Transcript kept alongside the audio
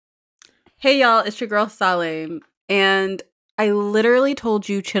Hey y'all, it's your girl Salim, and I literally told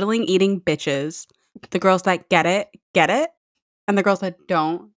you chilling eating bitches. The girls that get it, and the girls that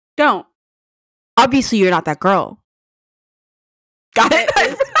don't. Obviously, you're not that girl. Got it?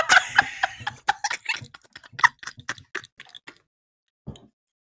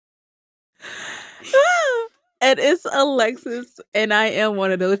 And it's Alexis, and I am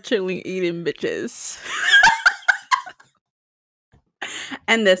one of those chilling eating bitches.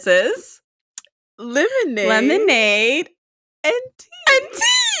 And this is Lemonade and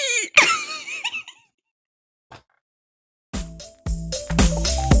tea.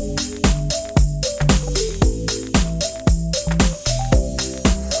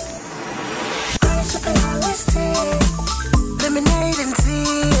 I'm sipping on this tea, lemonade and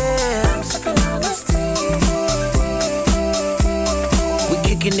tea. Yeah, I'm sipping on this tea. We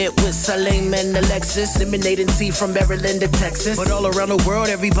kicking it with Salim and Alexis, lemonade and tea from Maryland to Texas. But all around the world,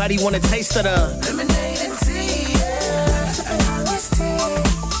 everybody want a taste of the lemonade and tea. Yeah, I'm sipping on this tea,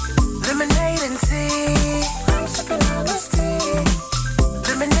 lemonade and tea. I'm sipping on this tea,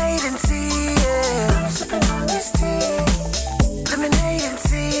 lemonade and tea. Yeah, I'm sipping on this tea, lemonade and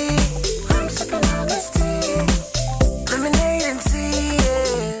tea. I'm sipping on this tea, lemonade and tea.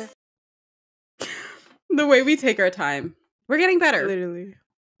 Yeah. The way we take our time, we're getting better. Literally.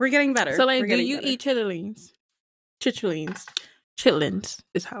 We're getting better. So, like, We're do getting you better. eat chitlins? Chitlins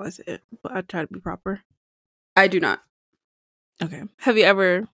is how I say it, but I try to be proper. I do not. Okay. Have you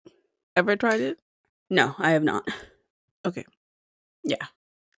ever tried it? No, I have not. Okay. Yeah.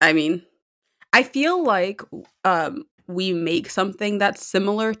 I mean, I feel like we make something that's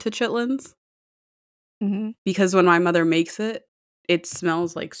similar to chitlins Mm-hmm. because when my mother makes it, it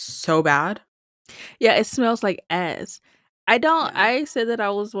smells like so bad. Yeah, it smells like ass. I don't. Yeah. I said that I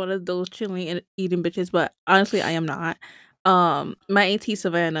was one of those chilling and eating bitches, but honestly, I am not. My auntie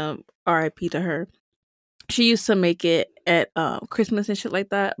Savannah, R.I.P. to her. She used to make it at Christmas and shit like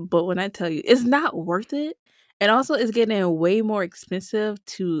that. But when I tell you, it's not worth it, and also it's getting way more expensive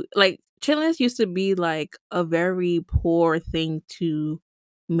to like. Chitlins used to be like a very poor thing to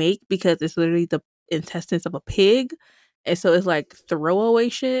make because it's literally the intestines of a pig, and so it's like throwaway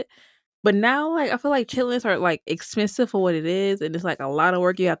shit. But now, like, I feel like chitlins are like expensive for what it is, and it's like a lot of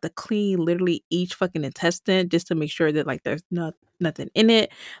work. You have to clean literally each fucking intestine just to make sure that like there's nothing in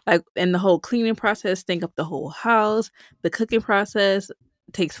it. Like, and the whole cleaning process, stink up the whole house. The cooking process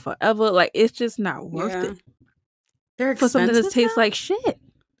takes forever. Like, it's just not worth Yeah. it They're for something that expensive tastes now? like shit.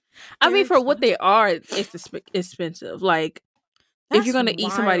 I They're mean, for what they expensive. are, it's expensive. Like, if you're That's gonna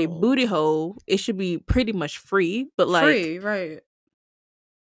eat somebody wild. booty hole, it should be pretty much free. But like, Free, right?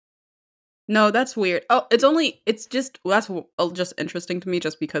 No, that's weird. Oh, it's just just interesting to me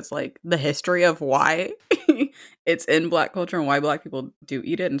just because like the history of why it's in Black culture and why Black people do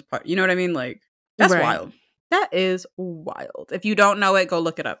eat it and you know what I mean? Like that's right. wild. That is wild. If you don't know it, go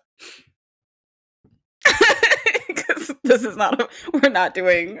look it up. Because this is we're not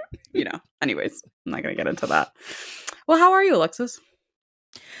doing, anyways, I'm not gonna get into that. Well, how are you, Alexis?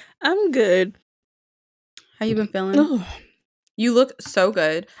 I'm good. How you been feeling? Ugh. You look so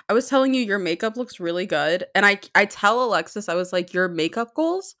good. I was telling you your makeup looks really good. And I tell Alexis, I was like, your makeup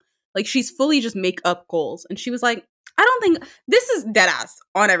goals? Like she's fully just makeup goals. And she was like, I don't think this is dead ass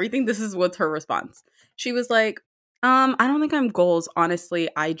on everything. This is what's her response. She was like, I don't think I'm goals, honestly.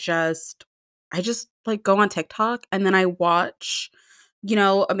 I just like go on TikTok and then I watch,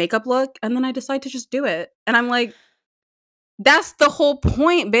 a makeup look and then I decide to just do it. And I'm like, that's the whole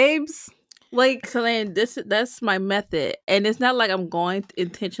point, babes. Like, So then that's my method. And it's not like I'm going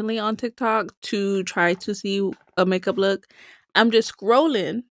intentionally on TikTok to try to see a makeup look. I'm just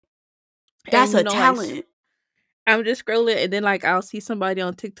scrolling. that's And a talent. I'm just scrolling and then like I'll see somebody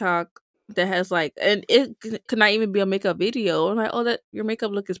on TikTok that has like, and it could not even be a makeup video. I'm like, oh, that your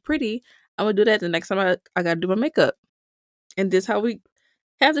makeup look is pretty. I'm gonna do that the next time I gotta do my makeup. And this how we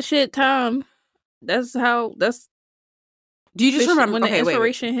have the shit time. That's Do you just remember? when the Okay, wait.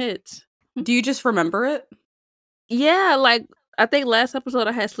 inspiration hits. Do you just remember it? Yeah, like I think last episode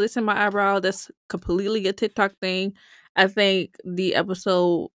I had slits in my eyebrow. That's completely a TikTok thing. I think the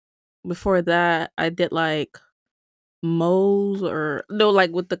episode before that I did like moles or no,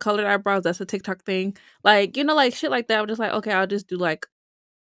 like with the colored eyebrows. That's a TikTok thing. Like like shit like that. I'm just like, okay, I'll just do like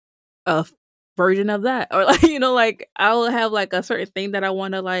a version of that, or like like I'll have like a certain thing that I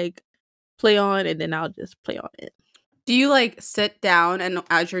want to like play on, and then I'll just play on it. Do you like sit down and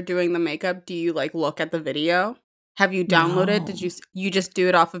as you're doing the makeup, do you like look at the video? Have you downloaded? No. You just do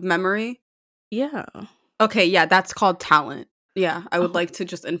it off of memory? Yeah. Okay, yeah, that's called talent. Yeah, I would like to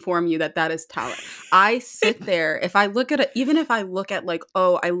just inform you that that is talent. I sit there, if I look at it, even if I look at like,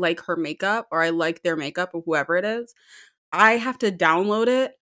 oh, I like her makeup or I like their makeup or whoever it is, I have to download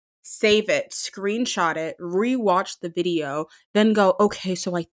it, save it, screenshot it, rewatch the video, then go, okay,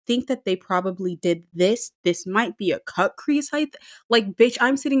 so I think that they probably did this. This might be a cut crease height. Like, bitch,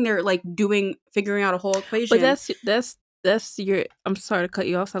 I'm sitting there like figuring out a whole equation. But that's your. I'm sorry to cut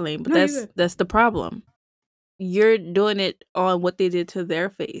you off, Salene, but No, you're good. that's the problem. You're doing it on what they did to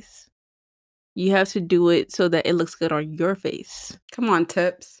their face. You have to do it so that it looks good on your face. Come on,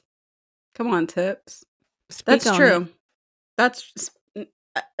 tips. Speak That's on true. it.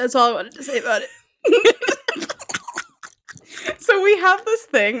 That's all I wanted to say about it. So we have this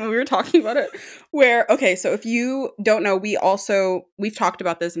thing, and we were talking about it, where, okay, so if you don't know, we've talked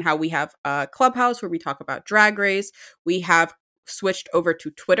about this and how we have a Clubhouse where we talk about Drag Race. We have switched over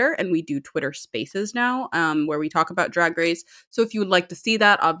to Twitter, and we do Twitter Spaces now, where we talk about Drag Race. So if you would like to see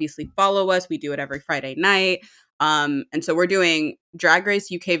that, obviously follow us. We do it every Friday night. And so we're doing Drag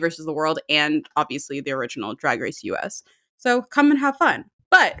Race UK versus the world and obviously the original Drag Race US. So come and have fun.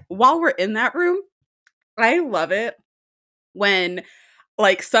 But while we're in that room, I love it when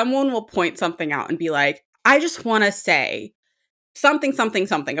like someone will point something out and be like, I just want to say something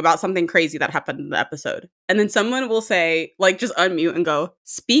about something crazy that happened in the episode. And then someone will say, like, just unmute and go,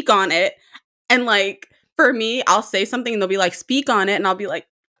 speak on it. And like, for me, I'll say something and they'll be like, speak on it. And I'll be like,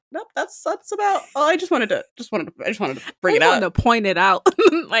 nope, that's about, oh, I just wanted to bring it out. To point it out.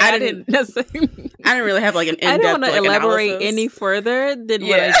 Like, I didn't necessarily. I didn't really have like an in-depth, I didn't want to elaborate analysis. any further than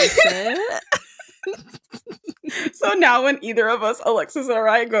what I just said. So now when either of us, Alexis or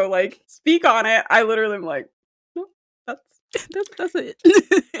I, go like, speak on it, I literally am like, no, that's it.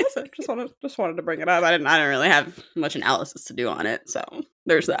 That's it. Just wanted to bring it up. I didn't really have much analysis to do on it, so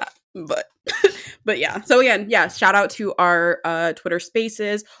there's that. But yeah. So again, yeah, shout out to our Twitter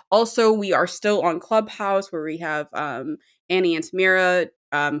Spaces. Also, we are still on Clubhouse where we have Annie and Tamira,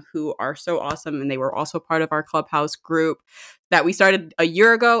 who are so awesome, and they were also part of our Clubhouse group that we started a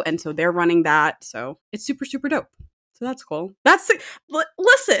year ago, and so they're running that. So it's super, super dope. So that's cool.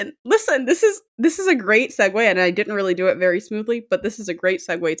 Listen. This is a great segue, and I didn't really do it very smoothly, but this is a great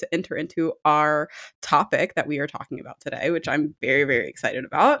segue to enter into our topic that we are talking about today, which I'm very, very excited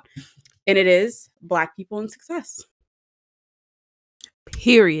about, and it is Black people in success.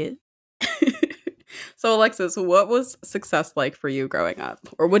 Period. So Alexis, what was success like for you growing up?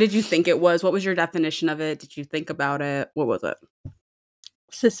 Or what did you think it was? What was your definition of it? Did you think about it? What was it?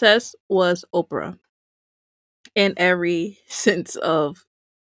 Success was Oprah in every sense of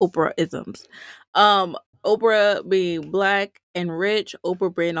Oprah-isms. Oprah being Black and rich,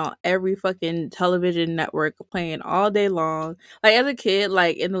 Oprah being on every fucking television network playing all day long. Like as a kid,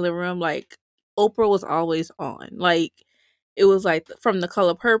 like in the living room, like Oprah was always on. Like it was like from The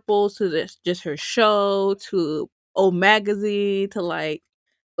Color Purple to this, just her show to O Magazine to like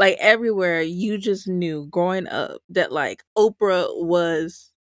everywhere. You just knew growing up that like Oprah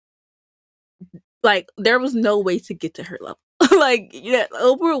was like there was no way to get to her level. Like yeah,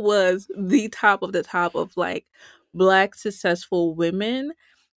 Oprah was the top of like Black successful women,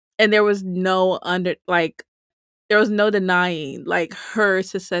 and there was no denying like her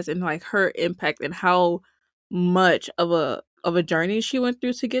success and like her impact and how much of a journey she went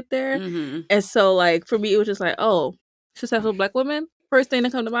through to get there. Mm-hmm. And so like for me it was just like, oh, successful Black women, first thing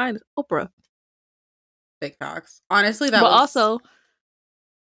that come to mind is Oprah. Big facts. Honestly, But also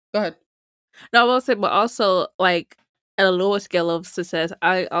go ahead. No, I will say, but also like at a lower scale of success,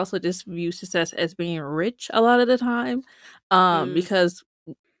 I also just view success as being rich a lot of the time, because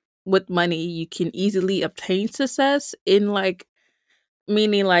with money you can easily obtain success in like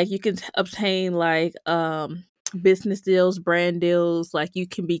meaning like you can obtain like business deals, brand deals, like you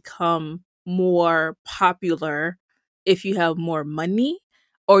can become more popular if you have more money,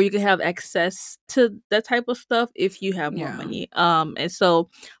 or you can have access to that type of stuff if you have more money. And so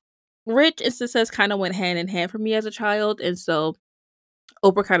rich and success kind of went hand in hand for me as a child, and so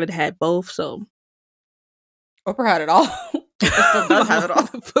Oprah kind of had both. So Oprah had it all. Oprah still does have it all.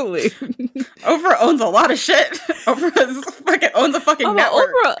 Fully. Oprah owns a lot of shit. Oprah owns a fucking network.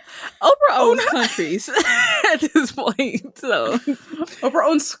 Oprah owns countries at this point. So Oprah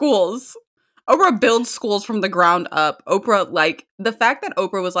owns schools. Oprah builds schools from the ground up. Oprah, like the fact that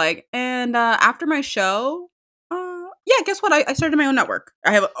Oprah was like, and after my show, yeah, guess what? I started my own network.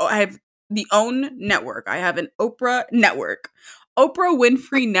 I have the own network. I have an Oprah network, Oprah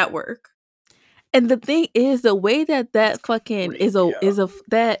Winfrey Network. And the thing is, the way that fucking is a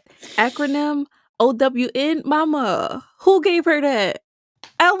that acronym OWN, mama, who gave her that?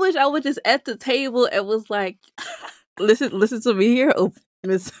 I wish I was just at the table and was like listen to me here,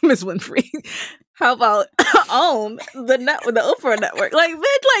 Miss Winfrey. How about on the Oprah network? Like,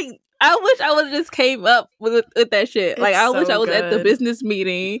 bitch, like I wish I would just came up with that shit. Like, I wish I was at the business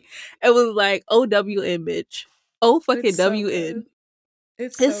meeting. It was like OWN, bitch. Oh fucking WN.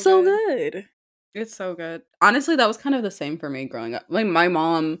 It's so good. It's so good. Honestly, that was kind of the same for me growing up. Like my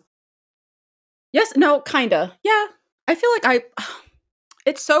mom. Yes, no, kinda. Yeah. I feel like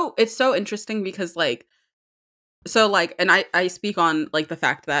it's so interesting because like so like and I speak on like the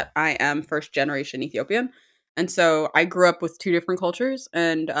fact that I am first generation Ethiopian. And so I grew up with two different cultures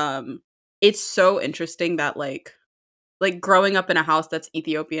and it's so interesting that like growing up in a house that's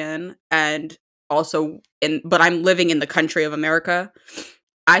Ethiopian and also but I'm living in the country of America.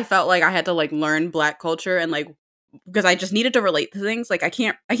 I felt like I had to like learn Black culture and like because I just needed to relate to things. Like I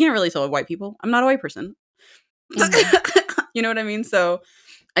can't relate to white people. I'm not a white person. Mm-hmm. You know what I mean? So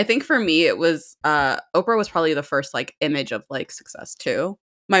I think for me it was Oprah was probably the first like image of like success too.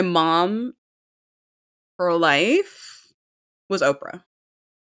 My mom, her life was Oprah.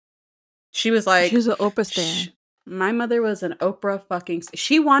 She was like she was an Oprah stan. My mother was an Oprah fucking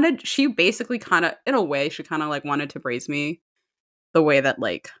she basically kind of in a way she kind of like wanted to raise me the way that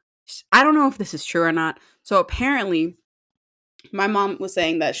like I don't know if this is true or not. So apparently my mom was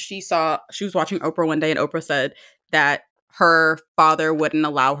saying that she was watching Oprah one day and Oprah said that her father wouldn't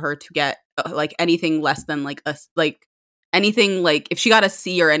allow her to get like anything less than like anything like if she got a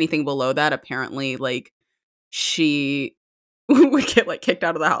C or anything below that apparently like she would get like kicked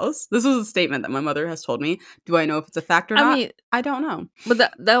out of the house. This was a statement that my mother has told me. Do I know if it's a fact or not? I mean, I don't know. But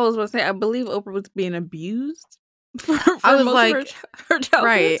that was what I say. I believe Oprah was being abused. I was like, her childhood,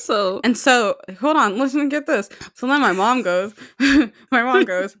 right. So hold on, listen, get this. So then my mom goes,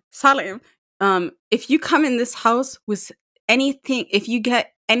 Salim, if you come in this house with anything, if you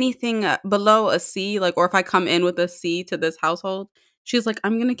get anything below a C, like, or if I come in with a C to this household, she's like,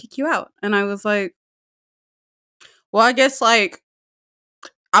 I'm gonna kick you out. And I was like, well, I guess like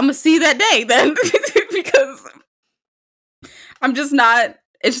I'm gonna see that day then because I'm just not.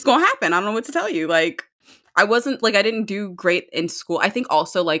 It's just gonna happen. I don't know what to tell you. Like. I wasn't like I didn't do great in school. I think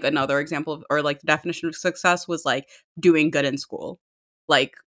also like another example of, or like the definition of success was like doing good in school.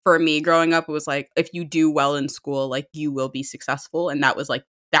 Like for me growing up it was like if you do well in school like you will be successful and that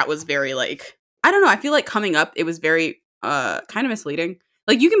was very like I don't know, I feel like coming up it was very kind of misleading.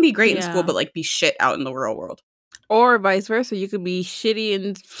 Like you can be great in school but like be shit out in the real world. Or vice versa, you could be shitty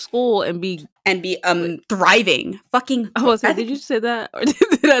in school and be thriving. Fucking. Oh, so did you say that, or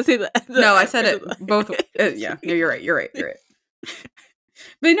did I say that? No, I said it both. Yeah, no, you're right.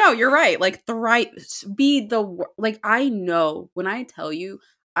 But no, you're right. Like thrive, be the like. I know when I tell you,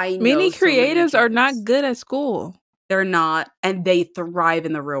 I know many creatives are not good at school. They're not, and they thrive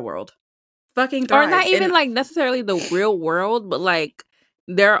in the real world. Fucking thrive. Or not even like necessarily the real world, but like.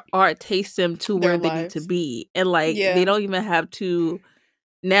 Their art takes them to where they need to be. And like they don't even have to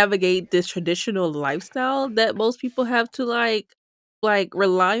navigate this traditional lifestyle that most people have to like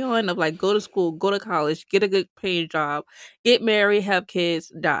rely on of like go to school, go to college, get a good paying job, get married, have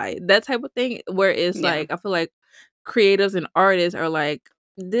kids, die. That type of thing. Where it's like I feel like creatives and artists are like,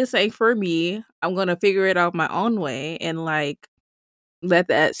 this ain't for me. I'm gonna figure it out my own way and like let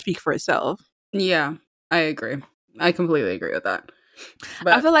that speak for itself. Yeah, I agree. I completely agree with that.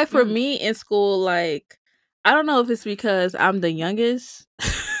 But I feel like for me in school, like, I don't know if it's because I'm the youngest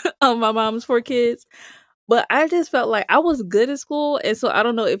of my mom's 4 kids, but I just felt like I was good at school. And so I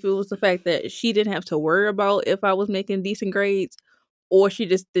don't know if it was the fact that she didn't have to worry about if I was making decent grades or she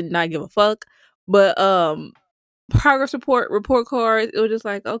just did not give a fuck. But progress report cards, it was just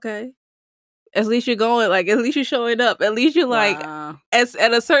like, okay. At least you're going, like, at least you're showing up. At least you're like,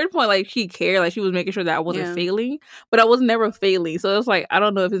 at a certain point, like, she cared. Like, she was making sure that I wasn't failing. But I was never failing. So it's like, I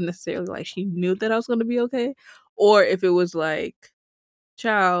don't know if it's necessarily like she knew that I was going to be okay. Or if it was like,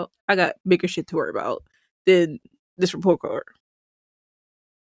 child, I got bigger shit to worry about than this report card.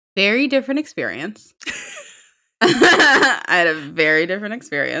 Very different experience. I had a very different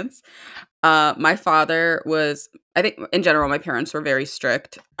experience. My father was, I think, in general, my parents were very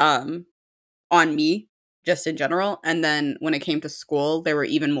strict. On me just in general, and then when it came to school they were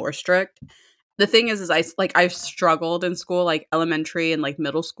even more strict. The thing is I struggled in school, like elementary and like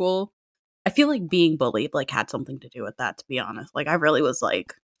middle school. I feel like being bullied like had something to do with that, to be honest. Like I really was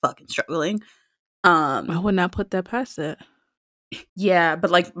like fucking struggling. I would not put that past it. Yeah, but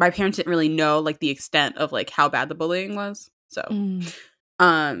like my parents didn't really know like the extent of like how bad the bullying was. So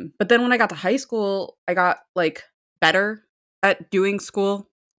but then when I got to high school I got like better at doing school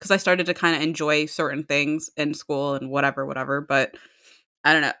because I started to kind of enjoy certain things in school and whatever. But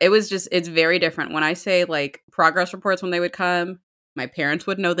I don't know. It was just, it's very different. When I say like progress reports, when they would come, my parents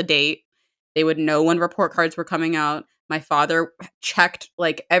would know the date. They would know when report cards were coming out. My father checked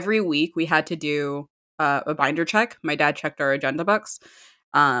like every week we had to do a binder check. My dad checked our agenda books.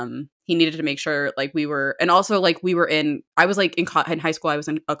 He needed to make sure like we were, and also like we were in, I was like in high school, I was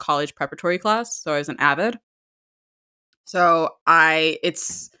in a college preparatory class. So I was an avid. So I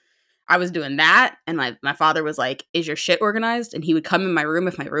was doing that, and my father was like, is your shit organized? And he would come in my room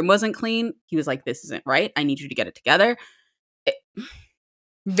if my room wasn't clean. He was like, this isn't right. I need you to get it together.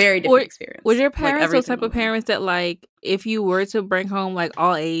 Very different experience. Was your parents those type of parents that like, if you were to bring home like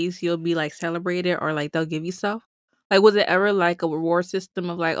all A's, you'll be like celebrated, or like they'll give you stuff? Like, was it ever like a reward system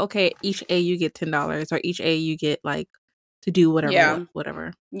of like, okay, each A you get $10, or each A you get like to do whatever,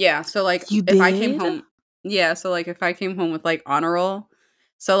 whatever? Yeah. So like, if I came home, if I came home with like honor roll,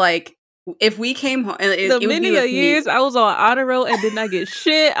 so like if we came home, and the many of years I was on honor roll and did not get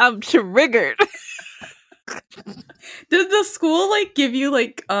shit, I'm triggered. Did the school like give you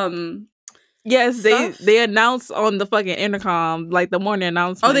like yes, stuff? they announced on the fucking intercom, like the morning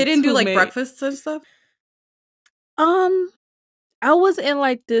announcement. Oh, they didn't do like breakfasts and stuff? I was in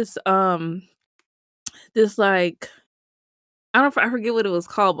like this like, I forget what it was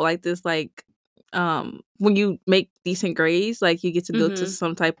called, but like this like when you make decent grades, like you get to go to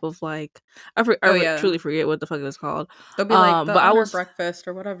some type of like, I truly forget what the fuck it was called. It'll be like the honor breakfast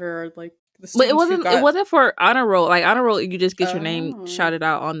or whatever, or like the but it wasn't for honor roll. Like honor roll, you just get your name shouted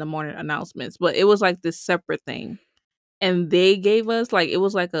out on the morning announcements, but it was like this separate thing, and they gave us like, it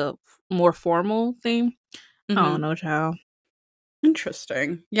was like a more formal thing. I don't know, child.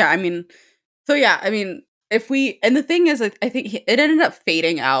 Interesting. Yeah, I mean, if we, and the thing is, I think it ended up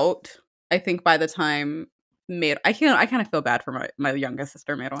fading out. I think by the time I kind of feel bad for my youngest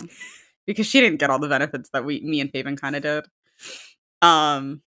sister, Meron, because she didn't get all the benefits that me and Faven kind of did.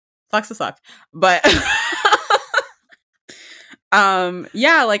 Sucks to suck. But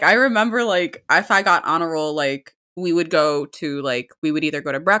yeah, like I remember like if I got honor roll, like we would go to like, we would either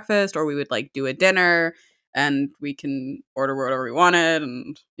go to breakfast or we would like do a dinner, and we can order whatever we wanted,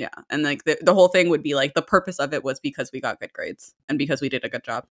 and yeah, and like the whole thing would be like, the purpose of it was because we got good grades and because we did a good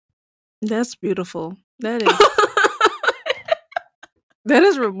job. That's beautiful. That is that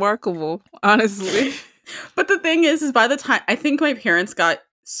is remarkable, honestly. But the thing is by the time, I think my parents got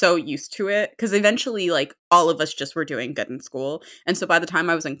so used to it, because eventually like all of us just were doing good in school, and so by the time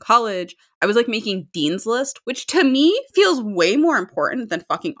I was in college, I was like making dean's list, which to me feels way more important than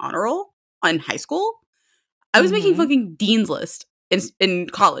fucking honor roll in high school. I was making fucking dean's list in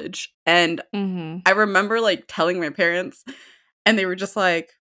college, and I remember like telling my parents, and they were just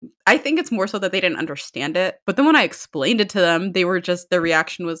like, I think it's more so that they didn't understand it, but then when I explained it to them, they were just, their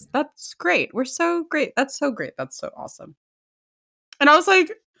reaction was, that's great, we're so great, that's so great, that's so awesome. And I was like,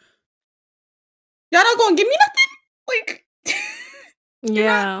 y'all not gonna give me nothing? Like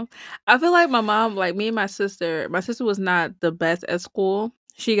yeah. I feel like my mom, like me and my sister was not the best at school.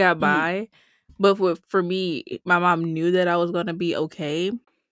 She got by. But for me, my mom knew that I was going to be okay.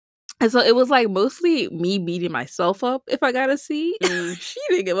 And so it was like mostly me beating myself up if I got a C. She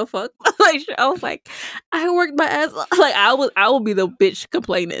didn't give a fuck. Like I was like, I worked my ass off. Like I would be the bitch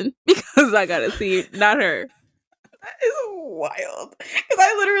complaining because I got a C, not her. That is wild. Because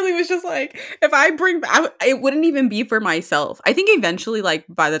I literally was just like, if I it wouldn't even be for myself. I think eventually, like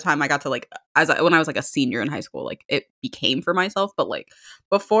by the time I got to like, when I was like a senior in high school, like it became for myself. But like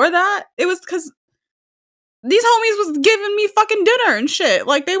before that, it was because these homies was giving me fucking dinner and shit.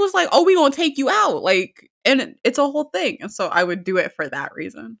 Like they was like, oh, we gonna take you out. Like, and it's a whole thing. And so I would do it for that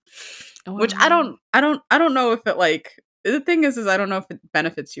reason. Oh, which I don't know if it like, the thing is I don't know if it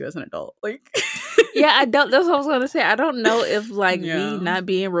benefits you as an adult. Like yeah, I don't, that's what I was gonna say. I don't know if like me not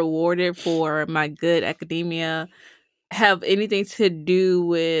being rewarded for my good academia have anything to do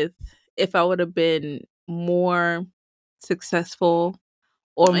with if I would have been more successful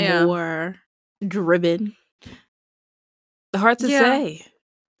or more driven. Hard to say.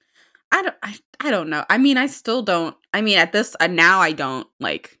 I don't know. I mean, I still don't. I mean, at this now, I don't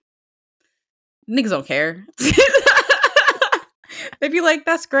like. Niggas don't care. They'd be like,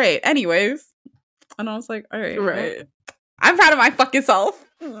 "That's great." Anyways, and I was like, "All right, right." I'm proud of my fucking self.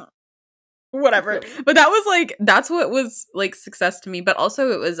 Whatever. But that was like, that's what was like success to me. But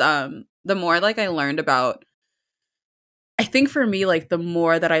also, it was the more like I learned about. I think for me, like the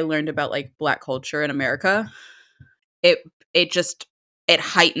more that I learned about like Black culture in America, it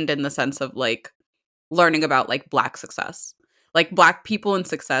heightened in the sense of like learning about like Black success. Like Black people in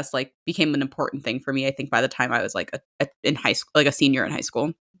success like became an important thing for me. I think by the time I was like in high school, like a senior in high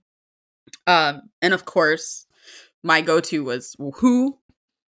school. And of course, my go-to was who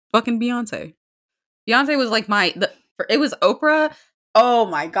Fucking Beyonce. Beyonce was like it was Oprah. Oh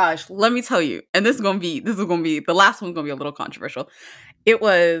my gosh, let me tell you. And this is gonna be the last one's gonna be a little controversial. It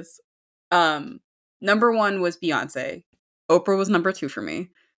was number one was Beyonce. Oprah was number two for me.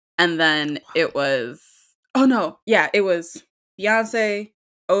 And then it was it was Beyonce,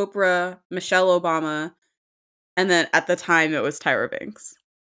 Oprah, Michelle Obama, and then at the time it was Tyra Banks.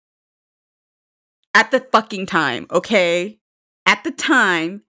 At the fucking time, okay? At the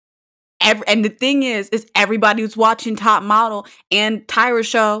time. And the thing is everybody was watching Top Model and Tyra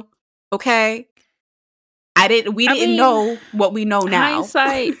show, okay? We didn't know what we know now.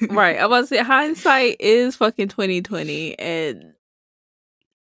 Hindsight, right? I was say hindsight is fucking 2020, and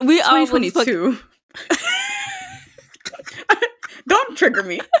we 2022. Don't trigger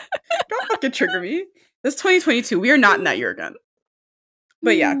me. Don't fucking trigger me. This 2022. We are not in that year again.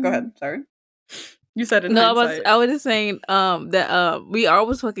 But yeah, go ahead. Sorry. You said in hindsight. I was just saying that we are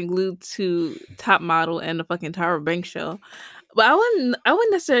always fucking glued to Top Model and the fucking Tyra Banks show. But I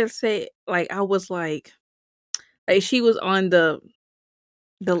wouldn't necessarily say like I was like she was on the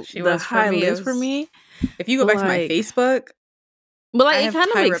high list for me. If you go back to my Facebook, but like it kind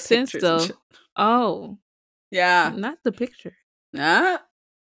of makes sense though. Oh, yeah, not the picture. Nah,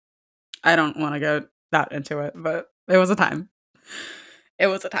 I don't want to go that into it, but it was a time. It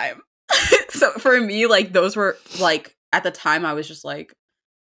was a time. So for me, like those were like at the time I was just like,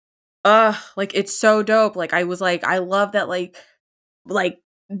 like it's so dope. Like I was like, I love that like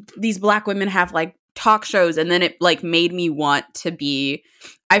these Black women have like talk shows, and then it like made me want to be.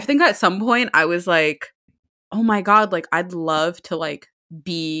 I think at some point I was like, oh my God, like I'd love to like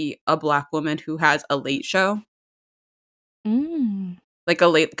be a Black woman who has a late show. Like a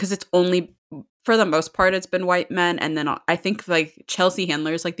late, because it's only for the most part it's been white men, and then I think like Chelsea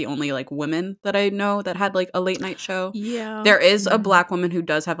Handler is like the only like woman that I know that had like a late night show. Yeah, there is a Black woman who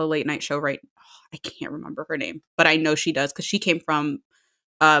does have a late night show, right? I can't remember her name, but I know she does because she came from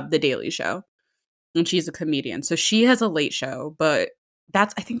The Daily Show, and she's a comedian, so she has a late show. But I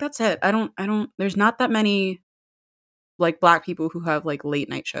think that's it. I don't there's not that many like Black people who have like late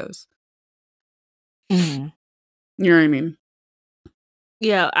night shows. You know what I mean?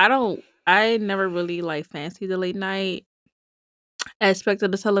 Yeah, I never really like fancied the late night aspect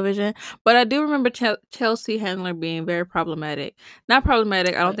of the television, but I do remember Chelsea Handler being very problematic. Not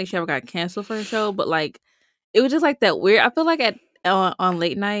problematic. I don't think she ever got canceled for her show, but like it was just like that weird. I feel like on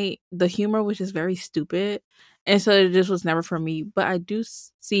late night the humor was just very stupid, and so it just was never for me. But I do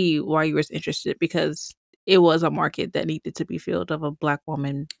see why you were interested, because it was a market that needed to be filled of a Black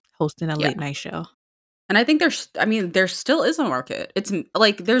woman hosting a late night show. And I think there still is a market. It's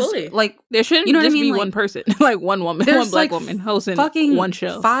like there's Fully. like there shouldn't just be like, one person, like one woman, one Black woman hosting fucking one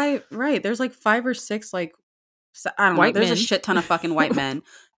show. There's like 5 or 6 like I don't know. There's men. A shit ton of fucking white men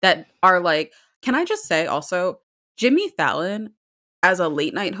that are like. Can I just say also, Jimmy Fallon as a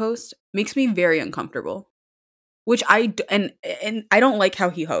late night host makes me very uncomfortable. Which and I don't like how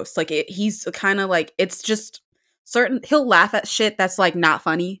he hosts. Like he's kind of like, it's just he'll laugh at shit that's like not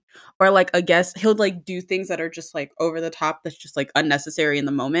funny, or like I guess he'll like do things that are just like over the top, that's just like unnecessary in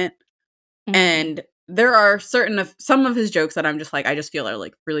the moment. And there are some of his jokes that I'm just like, I just feel are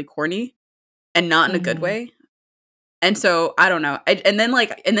like really corny and not in a good way. And so I don't know. And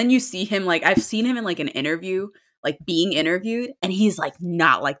then you see him, like I've seen him in like an interview, like being interviewed, and he's like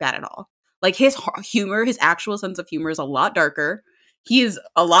not like that at all. Like his humor, his actual sense of humor is a lot darker. He is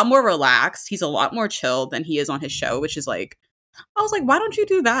a lot more relaxed. He's a lot more chill than he is on his show, which is like, I was like, why don't you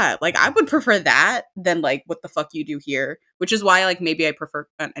do that? Like, I would prefer that than like what the fuck you do here, which is why like maybe I prefer.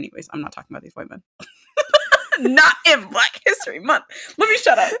 Anyways, I'm not talking about these white men. Not in Black History Month. Let me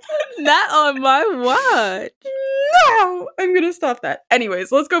shut up. Not on my watch. No, I'm gonna stop that.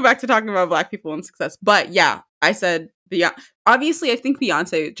 Anyways, let's go back to talking about Black people and success. But yeah, I said obviously I think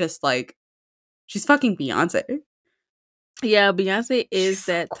Beyonce just like, she's fucking Beyonce. Yeah, Beyonce is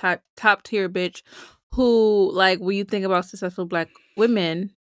that top tier bitch who, like, when you think about successful Black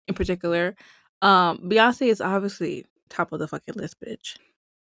women in particular, Beyonce is obviously top of the fucking list, bitch.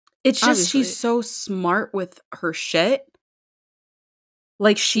 It's just obviously. She's so smart with her shit.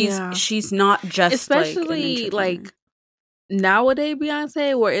 Like she's not just especially like nowadays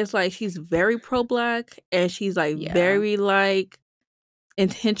Beyonce, where it's like she's very pro-Black and she's like very like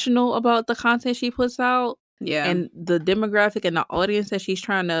intentional about the content she puts out. Yeah. And the demographic and the audience that she's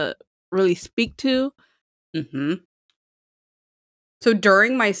trying to really speak to. So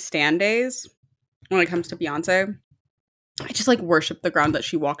during my stan days, when it comes to Beyonce, I just like worship the ground that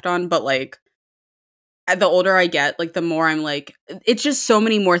she walked on. But like, the older I get, like the more I'm like, it's just so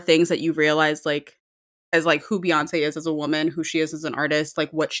many more things that you realize, like as like who Beyonce is as a woman, who she is as an artist,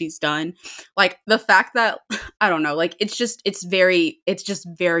 like what she's done. Like the fact that I don't know, like it's just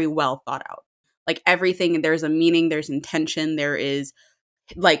very well thought out. Like everything, there's a meaning, there's intention, there is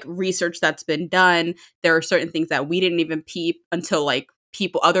like research that's been done. There are certain things that we didn't even peep until like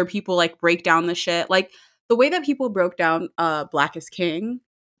other people like break down the shit. Like the way that people broke down Black is King,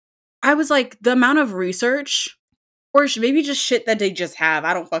 I was like, the amount of research or maybe just shit that they just have.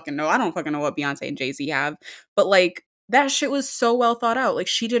 I don't fucking know. I don't fucking know what Beyonce and Jay-Z have. But like that shit was so well thought out. Like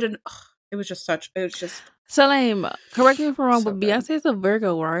she did it was just Salim, correct me if I'm wrong, So but good. Beyonce is a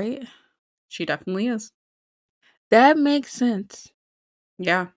Virgo, right? She definitely is. That makes sense.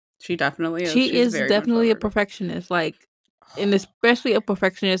 Yeah, she definitely is. She She's is very definitely a much Virgo. perfectionist. Like, and especially a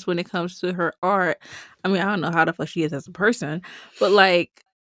perfectionist when it comes to her art. I mean, I don't know how the fuck she is as a person, but like,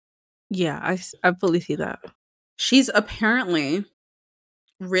 yeah, I fully see that. She's apparently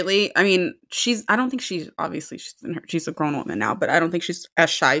really, I mean, I don't think she's she's a grown woman now, but I don't think she's as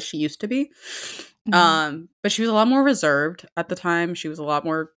shy as she used to be. But she was a lot more reserved at the time. She was a lot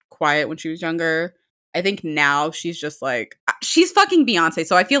more quiet when she was younger. I think now she's just like, she's fucking Beyonce.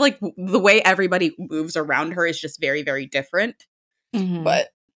 So I feel like the way everybody moves around her is just very, very different. But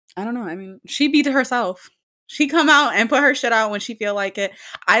I don't know. I mean, she be to herself. She come out and put her shit out when she feel like it.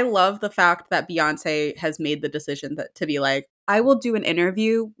 I love the fact that Beyonce has made the decision to be like, I will do an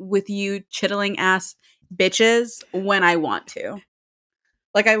interview with you chittling ass bitches when I want to.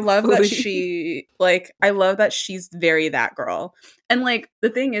 Like, I love that I love that she's very that girl. And like, the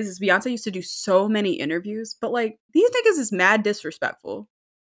thing is Beyonce used to do so many interviews, but like, these niggas is mad disrespectful.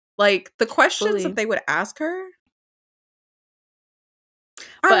 Like, the questions that they would ask her.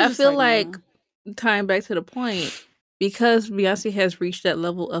 But I feel like, tying back to the point, because Beyonce has reached that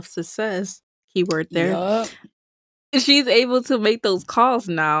level of success, keyword there, she's able to make those calls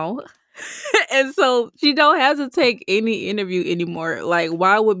now. And so she don't have to take any interview anymore. Like,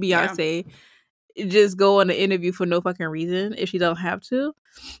 why would Beyonce just go on an interview for no fucking reason if she don't have to?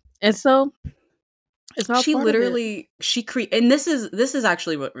 And so it's all she part literally and this is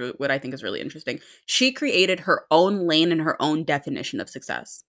actually what I think is really interesting. She created her own lane and her own definition of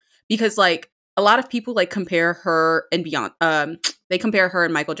success. Because like a lot of people like compare her and they compare her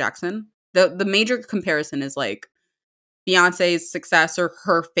and Michael Jackson. The major comparison is like Beyonce's success or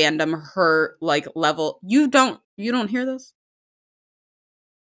her fandom, her like level. You don't hear this?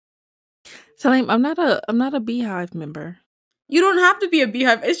 So I'm not a Beehive member. You don't have to be a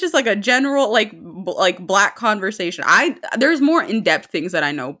Beehive. It's just like a general like Black conversation. There's more in-depth things that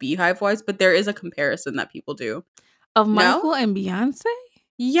I know Beehive wise, but there is a comparison that people do. Of Michael and Beyonce?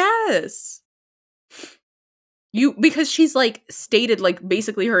 Yes. Because she's like stated like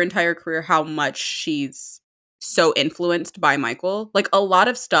basically her entire career how much she's so influenced by Michael. Like a lot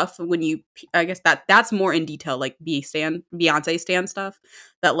of stuff I guess that's more in detail, like Beyonce stan stuff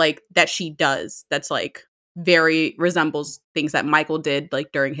that she does that's like very resembles things that Michael did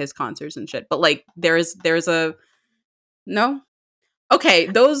like during his concerts and shit. But like there's a no? Okay,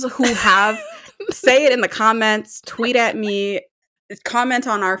 those who have say it in the comments, tweet at me, comment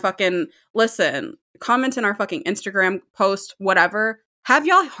on our fucking comment in our fucking Instagram post, whatever. Have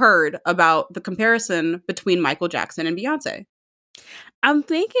y'all heard about the comparison between Michael Jackson and Beyonce? I'm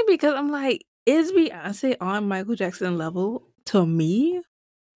thinking because I'm like, is Beyonce on Michael Jackson level to me?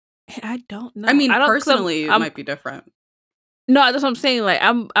 I don't know. I mean, personally, it might be different. No, that's what I'm saying. Like,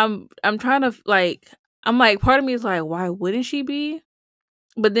 I'm trying to like, I'm like, part of me is like, why wouldn't she be?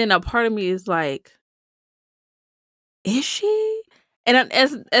 But then a part of me is like, is she? And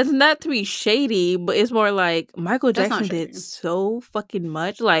it's not to be shady, but it's more like Michael Jackson did so fucking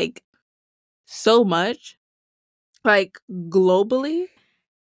much, like so much, like globally.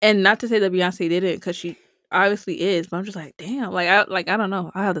 And not to say that Beyonce didn't, because she obviously is, but I'm just like, damn, I don't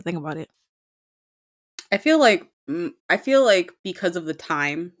know. I have to think about it. I feel like because of the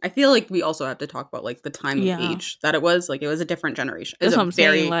time, I feel like we also have to talk about like the time of age that it was. Like it was a different generation. It was a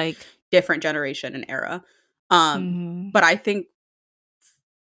very like different generation and era. But I think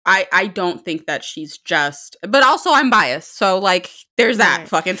I don't think that she's just, but also I'm biased. So like there's that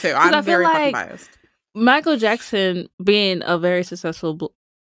fucking too. I'm very fucking biased. Michael Jackson being a very successful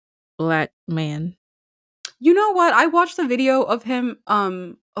Black man. You know what? I watched the video of him.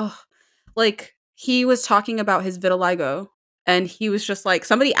 Like he was talking about his vitiligo, and he was just like,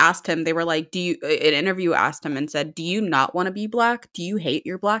 somebody asked him. They were like, an interview asked him and said, "Do you not want to be Black? Do you hate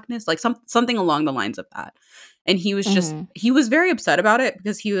your Blackness?" Like something along the lines of that. And he was just, he was very upset about it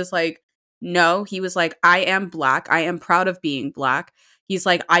because he was like, no, he was like, I am Black. I am proud of being Black. He's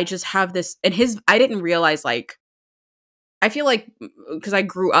like, I just have this, and I didn't realize like I feel like because I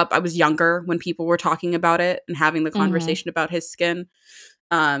grew up, I was younger when people were talking about it and having the conversation about his skin.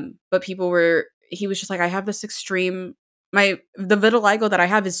 But he was just like, I have this extreme, the vitiligo that I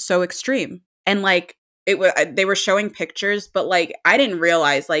have is so extreme. And like, they were showing pictures, but like, I didn't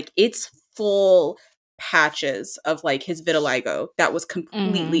realize like it's full patches of like his vitiligo that was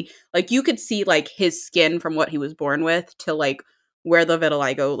completely like, you could see like his skin from what he was born with to like where the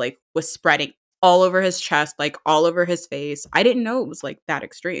vitiligo like was spreading all over his chest, like all over his face. I didn't know it was like that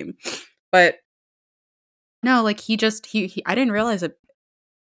extreme. But no, like he I didn't realize it.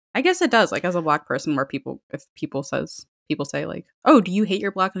 I guess it does, like as a Black person, where people say like, "Oh, do you hate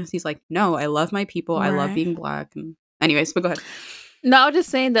your Blackness?" He's like, "No, I love my people. I love being Black." And anyways, but go ahead. No, I was just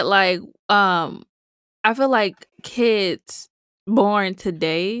saying that like I feel like kids born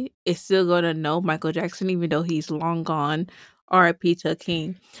today is still gonna know Michael Jackson, even though he's long gone. R.I.P. to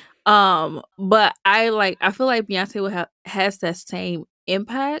King. But I feel like Beyonce has that same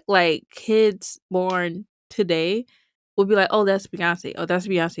impact. Like kids born today would be like, oh, that's Beyonce. Oh, that's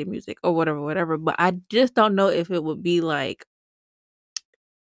Beyonce music or whatever. But I just don't know if it would be like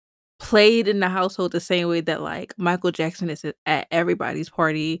played in the household the same way that like Michael Jackson is at everybody's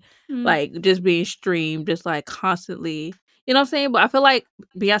party, like just being streamed, just like constantly. You know what I'm saying? But I feel like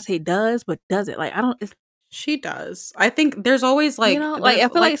Beyonce does, but doesn't. Like I don't. She does. I think there's always like, you know, like I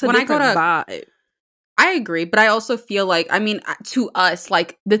feel like it's a different vibe. I agree, but I also feel like, I mean, to us,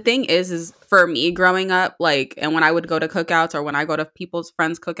 like the thing is for me growing up, like, and when I would go to cookouts or when I go to people's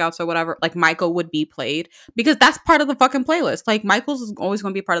friends' cookouts or whatever, like Michael would be played because that's part of the fucking playlist. Like Michael's is always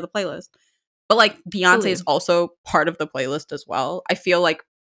going to be part of the playlist, but like Beyonce is also part of the playlist as well. I feel like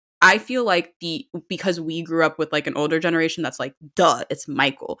because we grew up with like an older generation that's like, duh, it's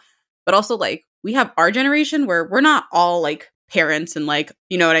Michael, but also like we have our generation where we're not all like parents and like,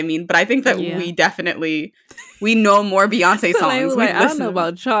 you know what I mean? But I think that we know more Beyonce songs. Like, I don't know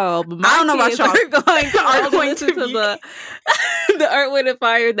about y'all, but I don't know about y'all. Are going to the Earth, Wind and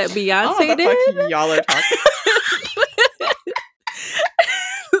Fire that Beyonce did. Y'all are talking.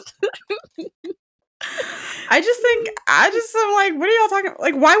 I'm like, what are y'all talking about?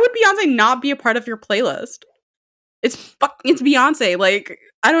 Like, why would Beyonce not be a part of your playlist? It's Beyonce. Like,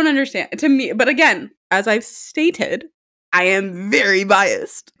 I don't understand. To me, but again, as I've stated, I am very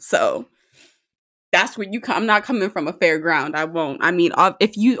biased. So that's what I'm not coming from a fair ground. I won't. I mean,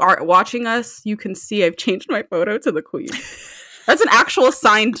 if you are watching us, you can see I've changed my photo to the Queen. That's an actual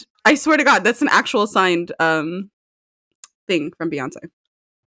signed, I swear to God, that's an actual signed thing from Beyonce.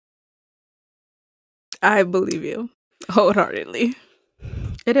 I believe you wholeheartedly.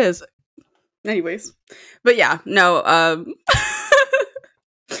 It is. Anyways. But yeah, no,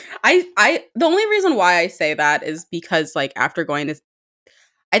 the only reason why I say that is because like after going to,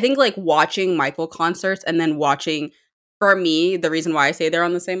 I think like watching Michael concerts and then watching, for me, the reason why I say they're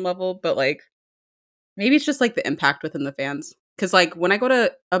on the same level, but like maybe it's just like the impact within the fans. Cause like when I go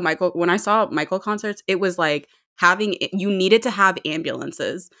to when I saw Michael concerts, it was like you needed to have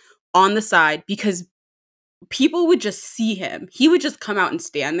ambulances on the side because people would just see him. He would just come out and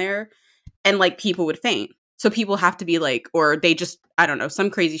stand there and like people would faint. So people have to be like, or they just, I don't know, some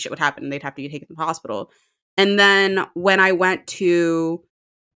crazy shit would happen and they'd have to be taken to the hospital. And then when I went to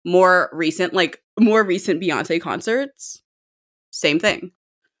more recent Beyonce concerts, same thing.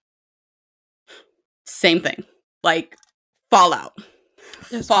 Like fallout,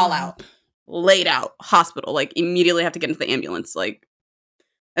 laid out, hospital, like immediately have to get into the ambulance. Like,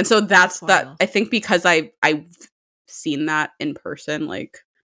 and so that's that. I think because I've seen that in person, like,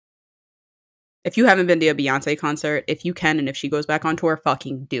 if you haven't been to a Beyonce concert, if you can, and if she goes back on tour,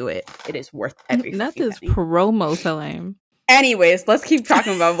 fucking do it. It is worth every Not this penny. Promo, so lame. Anyways, let's keep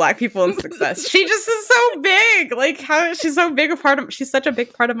talking about Black people and success. She just is so big. Like, how she's so big she's such a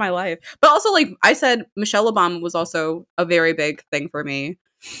big part of my life. But also, like I said, Michelle Obama was also a very big thing for me.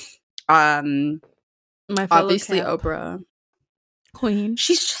 Obviously Oprah. Queen.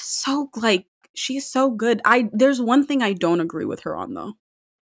 She's just so like, she's so good. There's one thing I don't agree with her on though.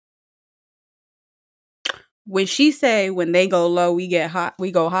 When she say, when they go low, we get hot,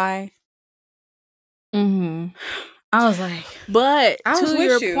 we go high. Mm-hmm. I was like, but to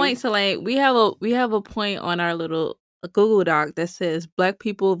your point, so like we have a point on our little Google Doc that says Black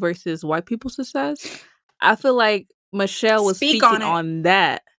people versus white people success. I feel like Michelle was speaking on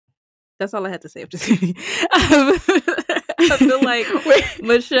that. That's all I had to say. I'm just kidding. I feel like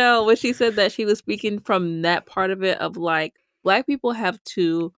Michelle, when she said that, she was speaking from that part of it of like Black people have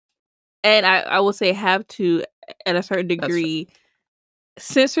to. And I will say have to, at a certain degree,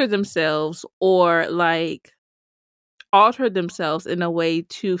 censor themselves or like alter themselves in a way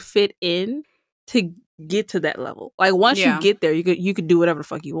to fit in to get to that level. Like once you get there, you could do whatever the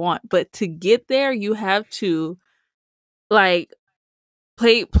fuck you want. But to get there, you have to like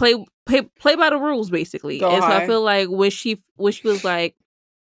play by the rules, basically. Go and high. So I feel like when she was like,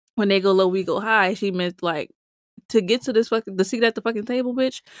 when they go low, we go high, she meant like to get to this fucking the seat at the fucking table,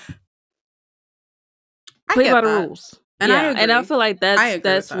 bitch. Play by the rules. And I agree. And I feel like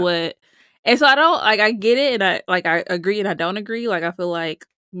that's what. And so I don't like. I get it, and I agree, and I don't agree. Like I feel like,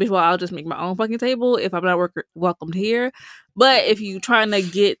 bitch, well, I'll just make my own fucking table if I'm not welcomed here. But if you trying to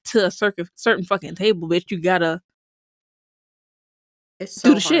get to a certain fucking table, bitch, you gotta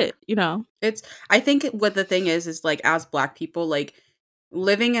do the shit. You know. I think what the thing is like as Black people, like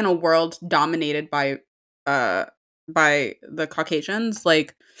living in a world dominated by the Caucasians,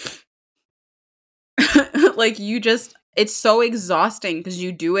 like. Like you just it's so exhausting because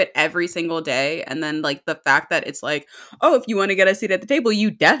you do it every single day, and then like the fact that it's like, oh, if you want to get a seat at the table,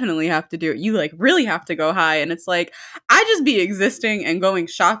 you definitely have to do it. You like really have to go high, and it's like I just be existing and going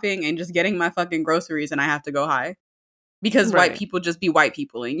shopping and just getting my fucking groceries, and I have to go high because white people just be white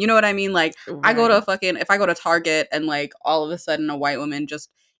peopling. You know what I mean? Like I go to if I go to Target and like all of a sudden a white woman just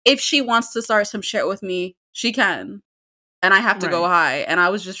if she wants to start some shit with me, she can. And I have to go high. And I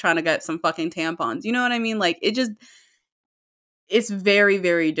was just trying to get some fucking tampons. You know what I mean? Like, it's very,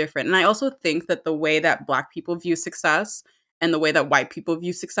 very different. And I also think that the way that Black people view success and the way that white people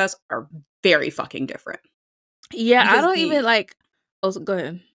view success are very fucking different. Yeah, because I don't even like... Oh, go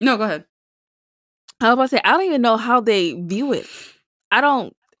ahead. No, go ahead. I was about to say, I don't even know how they view it.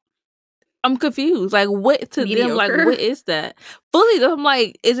 I'm confused. Like, what to them? Like, what is that? Fully, I'm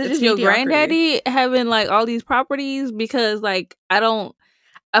like, is it just your granddaddy having like all these properties? Because like, I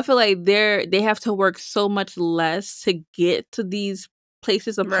feel like they have to work so much less to get to these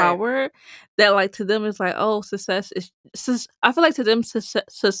places of power that like to them it's like, oh, success is. I feel like to them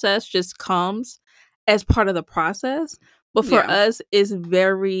success just comes as part of the process. But for us,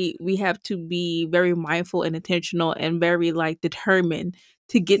 we have to be very mindful and intentional and very like determined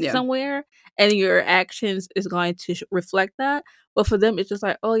to get somewhere, and your actions is going to reflect that. But for them, it's just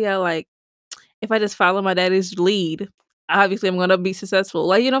like, oh yeah, like if I just follow my daddy's lead, obviously I'm gonna be successful.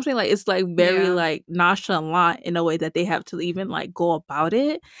 Like, you know what I'm saying? Like it's like very like nonchalant in a way that they have to even like go about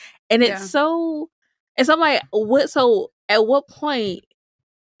it, and it's so. And so I'm like, what? So at what point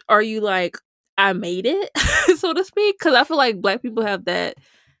are you like, I made it, so to speak? Because I feel like Black people have that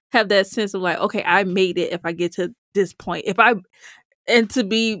sense of like, okay, I made it if I get to this point. And to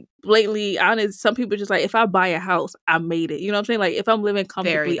be blatantly honest, some people just like, if I buy a house, I made it. You know what I'm saying? Like if I'm living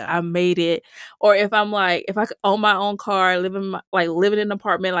comfortably, I made it. Or if I'm like, if I own my own car, living in an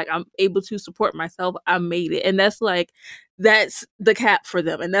apartment, like I'm able to support myself, I made it. And that's the cap for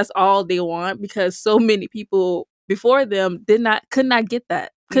them, and that's all they want, because so many people before them could not get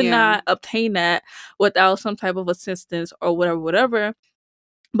that. Could not obtain that without some type of assistance or whatever.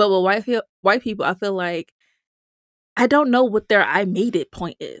 But with white people, I feel like I don't know what their I made it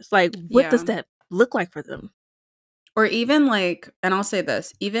point is. Like, what does that look like for them? Or even like, and I'll say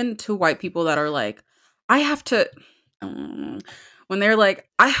this, even to white people that are like, I have to, when they're like,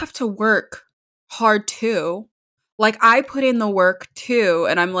 I have to work hard too. Like, I put in the work too.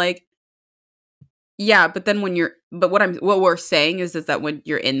 And I'm like, yeah, but then what we're saying is that when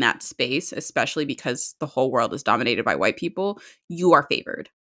you're in that space, especially because the whole world is dominated by white people, you are favored.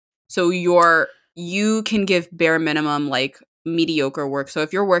 So you can give bare minimum, like mediocre work. So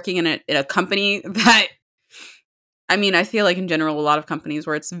if you're working in a company that, I mean, I feel like in general, a lot of companies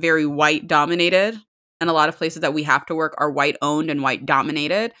where it's very white dominated, and a lot of places that we have to work are white owned and white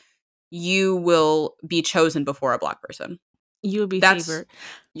dominated, you will be chosen before a Black person. You will be favored.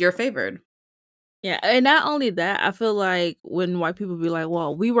 You're favored. Yeah, and not only that, I feel like when white people be like,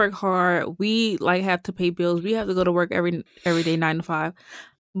 well, we work hard, we like have to pay bills, we have to go to work every day 9 to 5.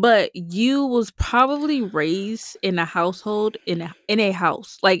 But you was probably raised in a household in a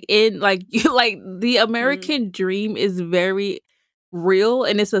house. Like the American dream is very real,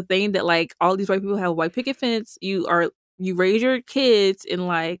 and it's a thing that like all these white people have. White picket fence, you raise your kids in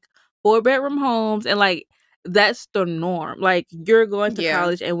like 4-bedroom homes, and like that's the norm. Like you're going to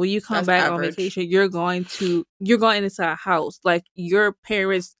college, and when you come back on vacation, you're going into a house. Like your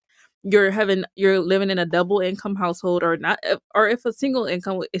parents, you're living in a double income household, or not, or if a single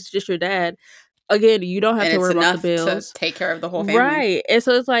income, it's just your dad. Again, you don't have to worry about the bills. To take care of the whole family, right? And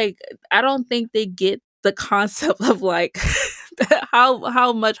so it's like I don't think they get the concept of like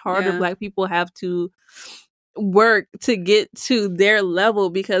how much harder Black people have to work to get to their level,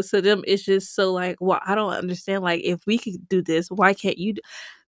 because to them it's just so like, well, I don't understand. Like if we could do this, why can't you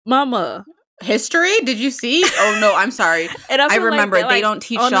Mama, history? Did you see? Oh no, I'm sorry. And I feel like remember that, like, they don't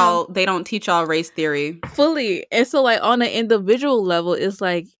teach on a- y'all. They don't teach y'all race theory. fully. And so, like, on an individual level, it's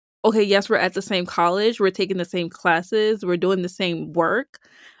like, okay, yes, we're at the same college, we're taking the same classes, we're doing the same work,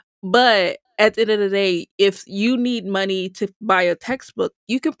 but at the end of the day, if you need money to buy a textbook,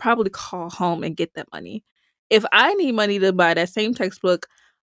 you can probably call home and get that money. If I need money to buy that same textbook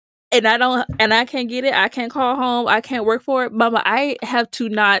and I can't get it, I can't call home, I can't work for it, mama, I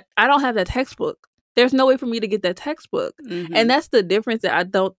don't have that textbook. There's no way for me to get that textbook. Mhm. And that's the difference that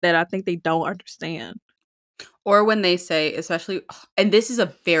I think they don't understand. Or when they say, especially, and this is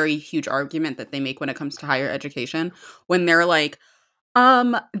a very huge argument that they make when it comes to higher education, when they're like,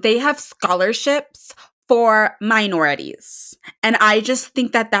 they have scholarships for minorities. And I just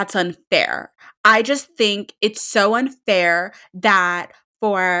think that that's unfair. I just think it's so unfair that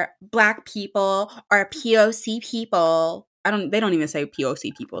for Black people or POC people, they don't even say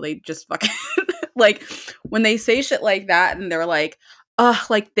POC people. They just fucking, like, when they say shit like that and they're like,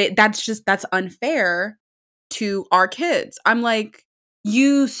 like, that's unfair to our kids. I'm like,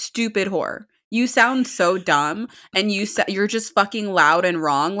 you stupid whore. You sound so dumb, and you're just fucking loud and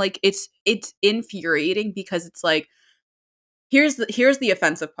wrong. Like, it's infuriating because it's like, here's the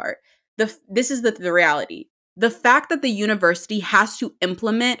offensive part. This is the reality. The fact that the university has to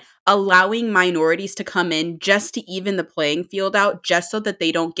implement allowing minorities to come in just to even the playing field out, just so that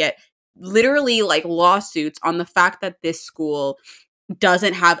they don't get literally like lawsuits on the fact that this school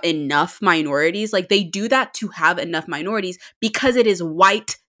doesn't have enough minorities. Like, they do that to have enough minorities because it is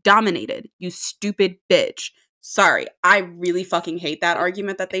white dominated. You stupid bitch. Sorry, I really fucking hate that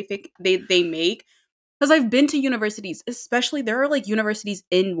argument that they make, because I've been to universities, especially there are like universities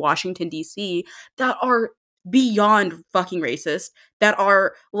in Washington D.C. that are beyond fucking racist, that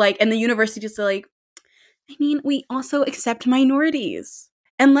are like, and the universities are like, I mean, we also accept minorities.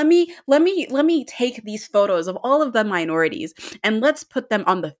 And let me take these photos of all of the minorities and let's put them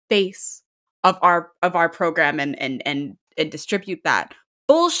on the face of our program and distribute that.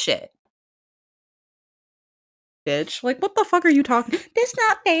 Bullshit. Bitch. Like, what the fuck are you talking? That's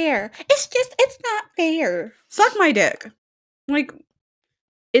not fair. It's not fair. Suck my dick. Like,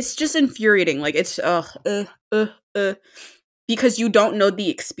 it's just infuriating. Like, it's because you don't know the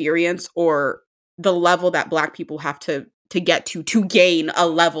experience or the level that Black people have to get to gain a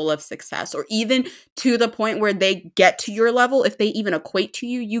level of success, or even to the point where they get to your level. If they even equate to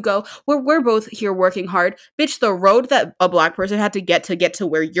you, you go, we're both here working hard. Bitch, the road that a Black person had to get to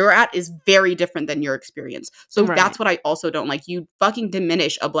where you're at is very different than your experience. So Right. That's what I also don't like. You fucking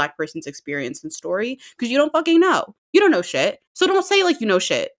diminish a Black person's experience and story because you don't fucking know. You don't know shit. So don't say like you know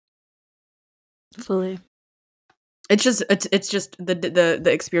shit. Fully. It's just the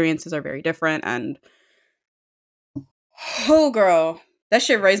experiences are very different. And oh girl, that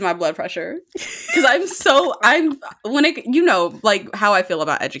shit raised my blood pressure because like how I feel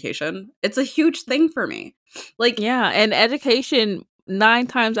about education. It's a huge thing for me. Like, yeah, and education 9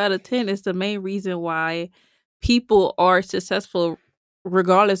 times out of 10 is the main reason why people are successful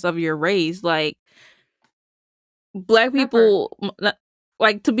regardless of your race. Like, Black people,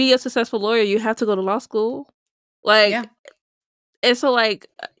 like, to be a successful lawyer, you have to go to law school. Like, yeah. And so, like,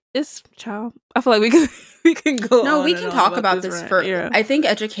 it's child. I feel like we can go. No, on we and can on talk about this rant. for. Yeah. I think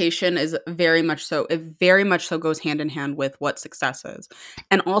education is very much so. It very much so goes hand in hand with what success is.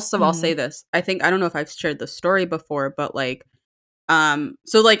 And also, I'll say this. I don't know if I've shared this story before, but like,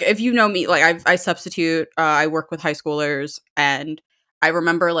 so like if you know me, like I substitute. I work with high schoolers, and I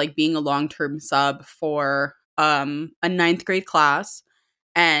remember like being a long-term sub for a 9th grade class,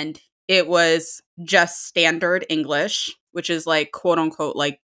 and it was just standard English, which is like quote unquote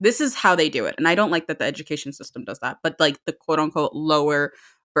like. This is how they do it. And I don't like that the education system does that, but like the quote unquote lower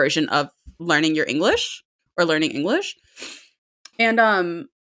version of learning your English or learning English. And the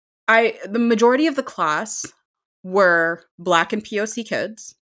majority of the class were Black and POC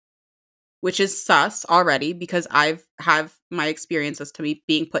kids, which is sus already because I've have my experiences to me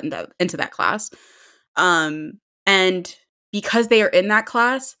being put into that class. And because they are in that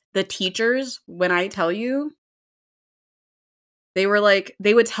class, the teachers, when I tell you, they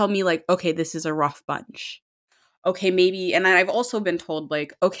would tell me like, okay, this is a rough bunch. Okay, maybe, and I've also been told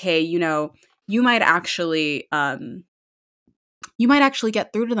like, okay, you know, you might actually get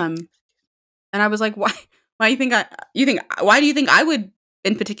through to them. And I was like, why? Why do you think I would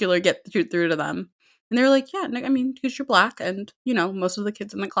in particular get through to them? And they were like, yeah, I mean, because you're Black, and you know, most of the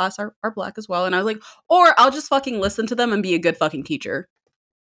kids in the class are Black as well. And I was like, or I'll just fucking listen to them and be a good fucking teacher.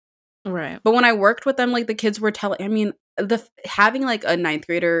 Right. But when I worked with them, like the kids were telling, I mean, having like a 9th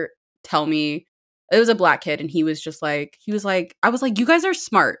grader tell me, it was a Black kid, and he was like, I was like, you guys are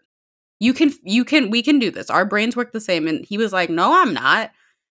smart. We can do this. Our brains work the same. And he was like, no, I'm not.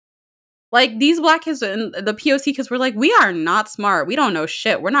 Like, these Black kids and the POC kids were like, we are not smart. We don't know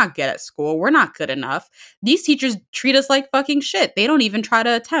shit. We're not good at school. We're not good enough. These teachers treat us like fucking shit. They don't even try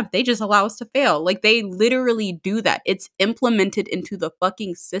to attempt. They just allow us to fail. Like, they literally do that. It's implemented into the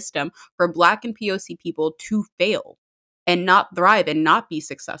fucking system for Black and POC people to fail and not thrive and not be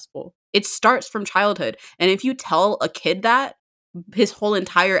successful. It starts from childhood. And if you tell a kid that his whole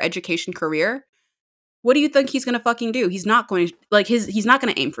entire education career, what do you think he's going to fucking do? He's not going to, like, he's not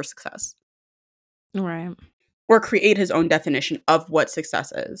going to aim for success. Right. Or create his own definition of what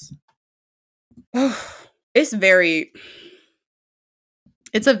success is. It's a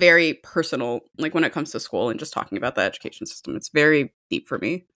very personal, like, when it comes to school and just talking about the education system, it's very deep for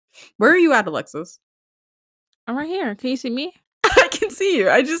me. Where are you at, Alexis? I'm right here. Can you see me? I can see you.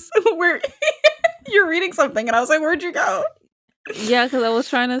 You're reading something and I was like, where'd you go? Yeah, because I was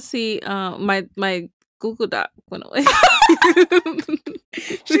trying to see my Google Doc went away.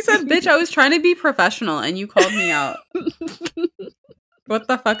 She said, bitch, I was trying to be professional and you called me out. What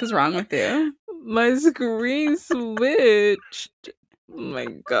the fuck is wrong with you? My screen switched. Oh my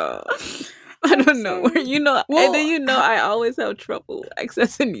god. I don't know. And then I always have trouble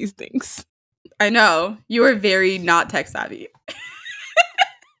accessing these things. I know. You are very not tech savvy.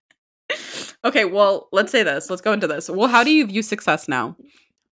 Okay, well, let's say this. Let's go into this. Well, how do you view success now?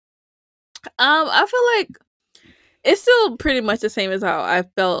 I feel like it's still pretty much the same as how I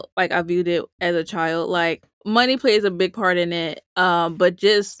felt like I viewed it as a child. Like, money plays a big part in it. But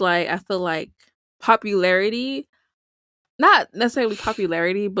just like, I feel like popularity, not necessarily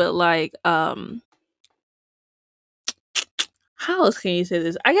popularity, but like, how else can you say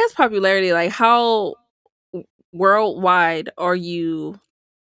this? I guess popularity, like, how worldwide are you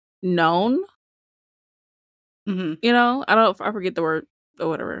known? Mm-hmm. You know, I forget the word or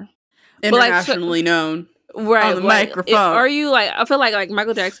whatever. Internationally known. Right, on the microphone. Are you like? I feel like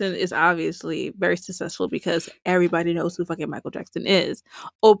Michael Jackson is obviously very successful because everybody knows who fucking Michael Jackson is.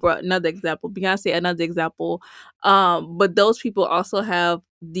 Oprah, another example. Beyonce, another example. But those people also have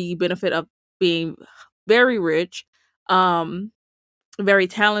the benefit of being very rich, very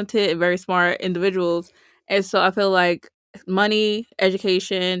talented, and very smart individuals. And so I feel like money,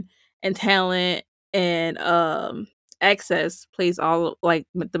 education, and talent and access plays all like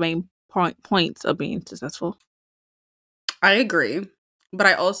the main points of being successful. I agree. But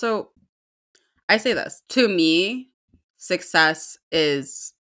I say this. To me, success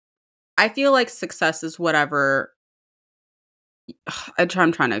is, I feel like success is whatever, I'm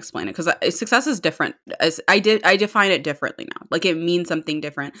trying to explain it because success is different. As I define it differently now. Like, it means something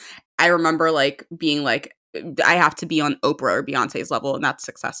different. I remember like being like, I have to be on Oprah or Beyonce's level and that's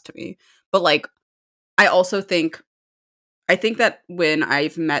success to me. But like, I think that when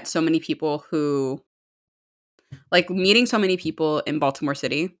I've met so many people who, like, meeting so many people in Baltimore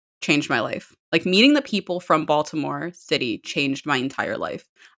City changed my life. Like, meeting the people from Baltimore City changed my entire life.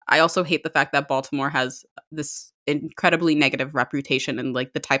 I also hate the fact that Baltimore has this incredibly negative reputation, and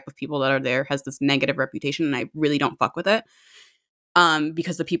like the type of people that are there has this negative reputation, and I really don't fuck with it.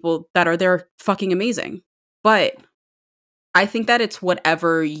 Because the people that are there are fucking amazing. But I think that it's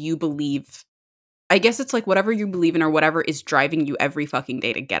whatever you believe. I guess it's like whatever you believe in or whatever is driving you every fucking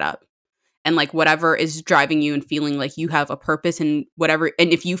day to get up. And like whatever is driving you and feeling like you have a purpose and whatever.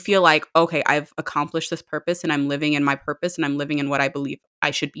 And if you feel like, okay, I've accomplished this purpose and I'm living in my purpose and I'm living in what I believe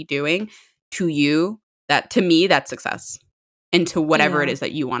I should be doing, to you, to me, that's success. And to whatever it is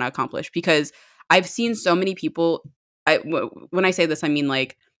that you want to accomplish. Because I've seen so many people, when I say this, I mean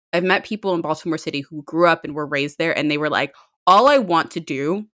like I've met people in Baltimore City who grew up and were raised there and they were like, all I want to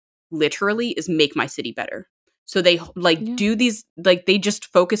do literally is make my city better. So they do these, like, they just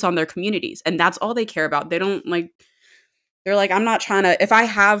focus on their communities and that's all they care about. They don't like, they're like, I'm not trying to, if I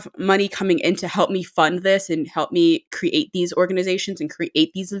have money coming in to help me fund this and help me create these organizations and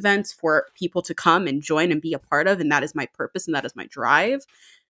create these events for people to come and join and be a part of, and that is my purpose and that is my drive,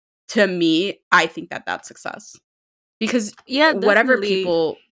 to me, I think that that's success. Because whatever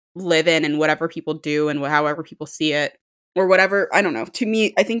people live in and whatever people do and however people see it, or whatever, I don't know. To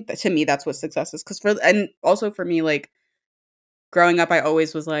me, I think that to me, that's what success is. And also for me, like, growing up, I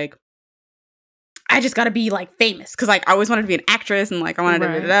always was like, I just gotta be, like, famous. Because, like, I always wanted to be an actress and, like, I wanted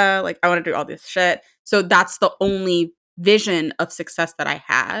to like, I want to do all this shit. So that's the only vision of success that I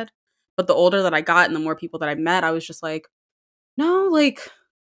had. But the older that I got and the more people that I met, I was just like, no, like,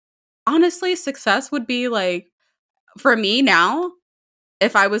 honestly, success would be, like, for me now,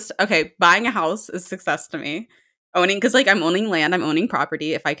 if I was, buying a house is success to me. Because like I'm owning land, I'm owning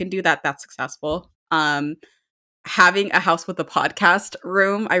property. If I can do that, that's successful. having a house with a podcast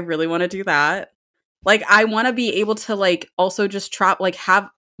room. I really want to do that. Like, I want to be able to like also just like have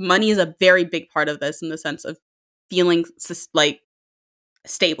money is a very big part of this in the sense of feeling like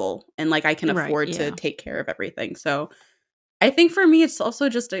stable and like I can afford to take care of everything. So I think for me, it's also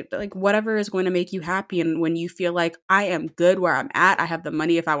just like whatever is going to make you happy. And when you feel like I am good where I'm at, I have the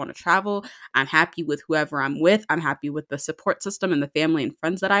money if I want to travel, I'm happy with whoever I'm with, I'm happy with the support system and the family and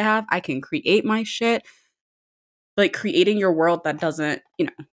friends that I have, I can create my shit. Like creating your world that doesn't, you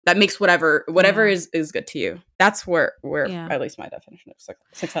know, that makes whatever is good to you. That's where at least my definition of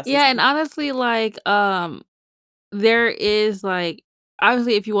success is. Yeah, and honestly, like, there is like,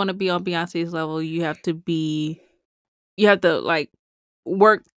 obviously, if you want to be on Beyonce's level, you have to like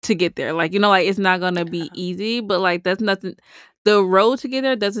work to get there. Like, you know, like it's not gonna be easy, but like that's nothing. The road to get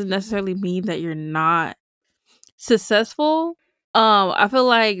there doesn't necessarily mean that you're not successful. I feel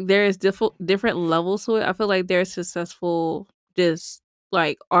like there is different levels to it. I feel like there's successful just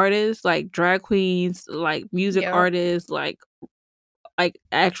like artists, like drag queens, like music artists, like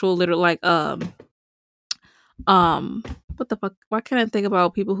actual literal like what the fuck? Why can't I think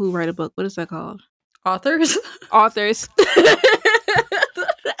about people who write a book? What is that called? Authors. What's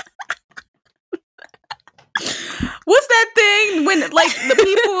that thing when like the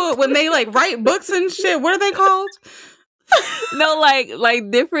people when they like write books and shit? What are they called? No,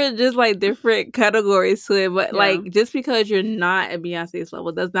 like different, just like different categories to it. But like just because you're not at Beyonce's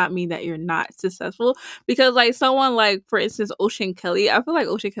level does not mean that you're not successful. Because like someone like, for instance, Ocean Kelly, I feel like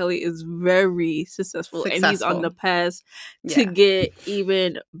Ocean Kelly is very successful. And he's on the path to get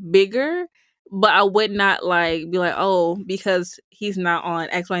even bigger. But I would not like be like, oh, because he's not on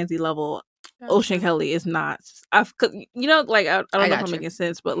X, Y, and Z level, Ocean Kelly is not. You know, like I don't know if I'm making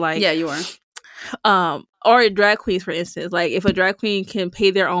sense, but like you are. Or drag queens, for instance, like if a drag queen can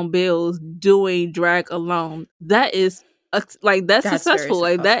pay their own bills doing drag alone, that is like that's successful.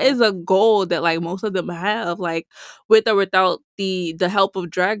 Like that is a goal that like most of them have, like with or without the help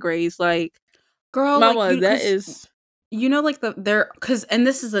of Drag Race. Like, girl, mama, like, that is, you know, like because and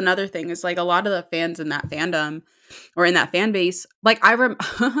this is another thing is like a lot of the fans in that fandom or in that fan base, like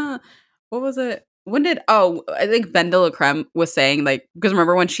what was it? I think Ben de la Creme was saying, like, because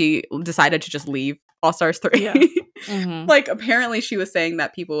remember when she decided to just leave All Stars 3? Yeah. Mm-hmm. Like, apparently she was saying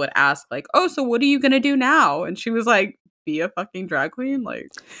that people would ask, like, oh, so what are you going to do now? And she was like, be a fucking drag queen? Like,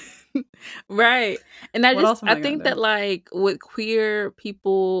 right. And I think that, like, with queer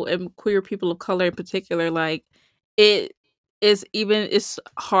people and queer people of color in particular, like, it's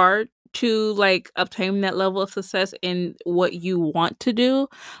hard to like obtain that level of success in what you want to do,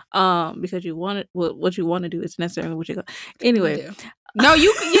 because you want it, what you want to do is necessarily what you go. Anyway, no,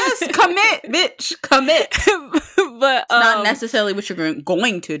 commit, bitch, commit. But it's not necessarily what you're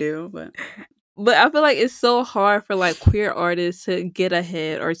going to do, but I feel like it's so hard for like queer artists to get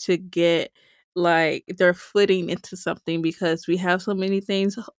ahead or to get like their footing into something because we have so many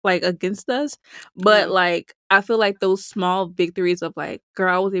things like against us. But like I feel like those small victories of like,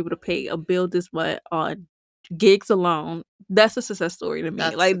 girl, I was able to pay a bill this month on gigs alone, that's a success story to me.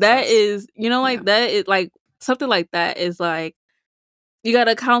 That's like success. That is, you know, like that is like something like that is like, you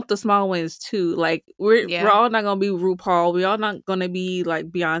gotta count the small wins too. Like we're all not gonna be RuPaul, we're all not gonna be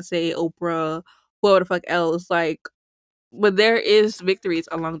like Beyonce, Oprah, whoever the fuck else, like, but there is victories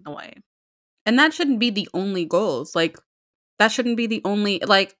along the way. And that shouldn't be the only goals. Like, that shouldn't be the only,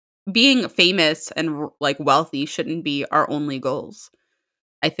 like, being famous and, like, wealthy shouldn't be our only goals.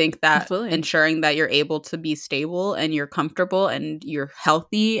 I think that ensuring that you're able to be stable and you're comfortable and you're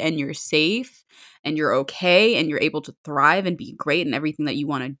healthy and you're safe and you're okay and you're able to thrive and be great in everything that you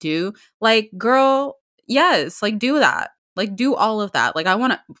want to do. Like, girl, yes, like, do that. Like, do all of that. Like,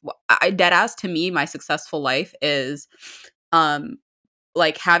 deadass to me, my successful life is,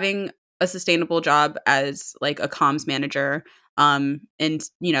 like, having a sustainable job as like a comms manager in,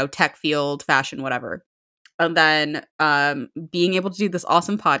 you know, tech field, fashion, whatever. And then being able to do this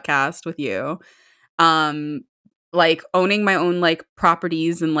awesome podcast with you. Like owning my own like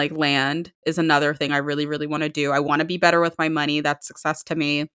properties and like land is another thing I really, really want to do. I want to be better with my money. That's success to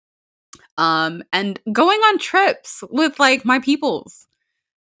me. And going on trips with like my peoples.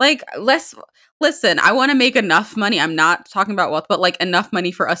 Like, listen, I want to make enough money. I'm not talking about wealth, but like enough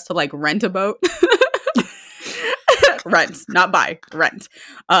money for us to like rent a boat. Rent, not buy, rent.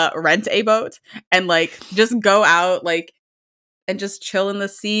 Rent a boat and like just go out like and just chill in the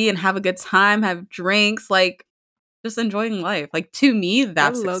sea and have a good time, have drinks, like just enjoying life. Like to me,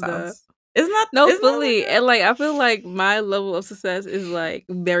 that's success. That. Isn't that fully? And like I feel like my level of success is like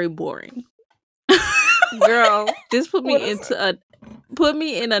very boring. Girl, just put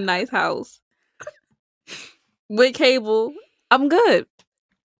me in a nice house. with cable, I'm good.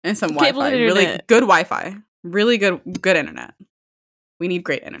 And some Cable Wi-Fi. and Really internet. good Wi-Fi. Really good internet. We need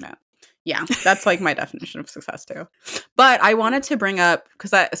great internet. Yeah, that's like my definition of success too. But I wanted to bring up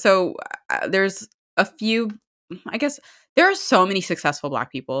because there's a few. I guess there are so many successful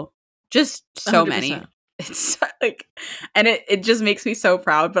Black people, just so 100%. many. It's like, and it just makes me so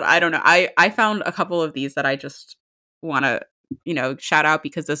proud. But I don't know. I found a couple of these that I just want to shout out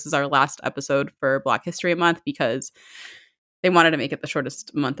because this is our last episode for Black History Month because they wanted to make it the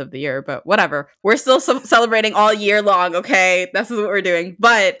shortest month of the year. But whatever, we're still celebrating all year long. Okay, this is what we're doing.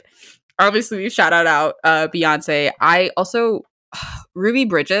 But obviously, we shout out Beyonce. I also Ruby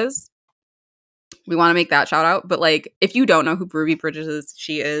Bridges. We want to make that shout out. But like, if you don't know who Ruby Bridges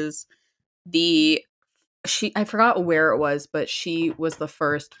is, I forgot where it was, but she was the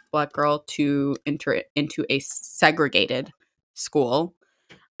first Black girl to enter into a segregated school.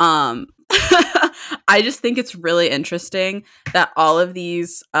 I just think it's really interesting that all of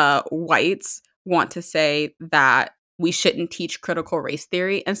these whites want to say that we shouldn't teach critical race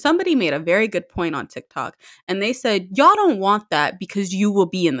theory. And somebody made a very good point on TikTok. And they said, y'all don't want that because you will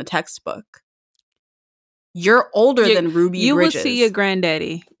be in the textbook. You're older than Ruby Bridges. You will see your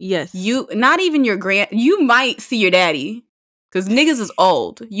granddaddy. Yes. Not even your you might see your daddy. Because niggas is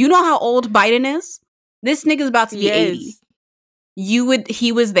old. You know how old Biden is? This nigga's about to be 80.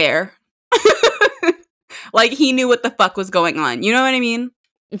 He was there. Like, he knew what the fuck was going on. You know what I mean?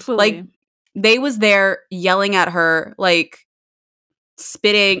 Fully. Like, they was there yelling at her, like,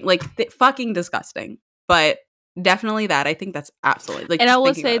 spitting, like, fucking disgusting. But definitely that. I think that's absolutely, like, and I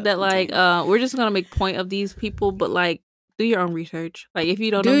will say that, like, we're just gonna make point of these people, but, like, do your own research. Like, if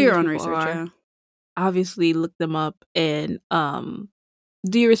you don't know do who your own people research, are, yeah. obviously look them up and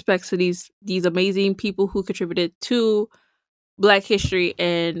do your respects to these amazing people who contributed to Black history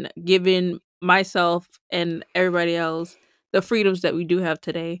and given myself and everybody else the freedoms that we do have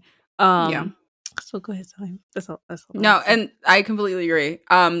today. Yeah. So go ahead, Salim. That's all. No, and I completely agree.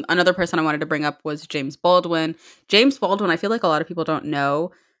 Another person I wanted to bring up was James Baldwin. James Baldwin, I feel like a lot of people don't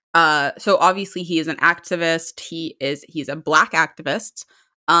know. So obviously he is an activist. He's a Black activist.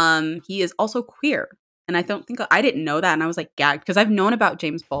 He is also queer. And I didn't know that. And I was like gagged because I've known about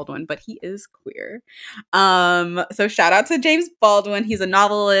James Baldwin, but he is queer. So shout out to James Baldwin. He's a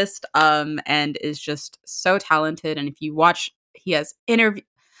novelist, and is just so talented. And if you watch, he has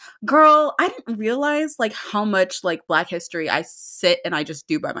Girl, I didn't realize like how much like Black history I sit and I just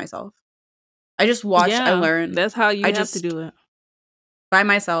do by myself. I just watch, I learn. That's how you have to do it. By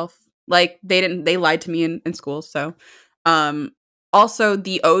myself. Like they lied to me in school. So also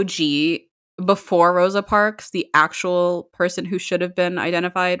the OG before Rosa Parks, the actual person who should have been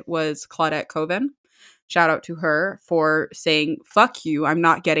identified was Claudette Colvin. Shout out to her for saying, fuck you, I'm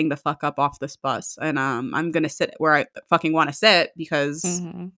not getting the fuck up off this bus. And I'm going to sit where I fucking want to sit because...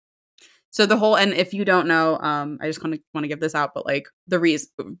 So the whole... And if you don't know, I just want to give this out, but like the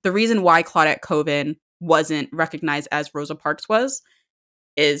reason why Claudette Colvin wasn't recognized as Rosa Parks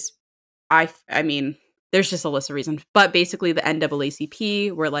is... I mean... There's just a list of reasons. But basically the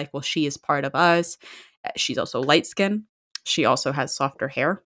NAACP were like, well, she is part of us. She's also light-skinned. She also has softer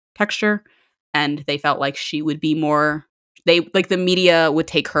hair texture. And they felt like she would be more... the media would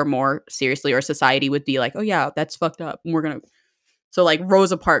take her more seriously, or society would be like, oh yeah, that's fucked up. And we're going to... So like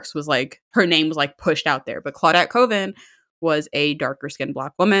Rosa Parks was like... Her name was like pushed out there. But Claudette Colvin was a darker-skinned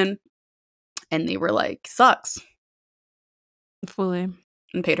Black woman. And they were like, sucks. Fully.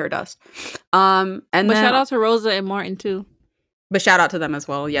 And paid her dust. But shout out to Rosa and Martin too. But shout out to them as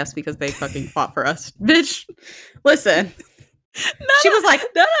well, yes, because they fucking fought for us. Bitch, listen. She was like,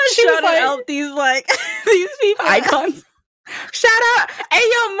 out these like these people icons. Shout out, hey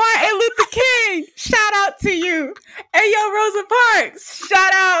yo, Martin Luther King. Shout out to you. Hey yo, Rosa Parks.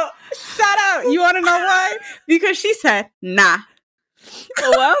 Shout out. You want to know why? Because she said, nah.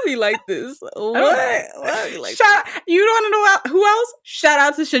 Why are we like this? Why are we like this? You don't want to know who else? Shout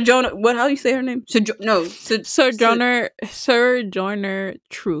out to Sojourner. How do you say her name? Sojourner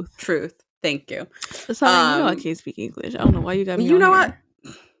Truth. Truth. Thank you. So you know I can't speak English. I don't know why you got me. You know what?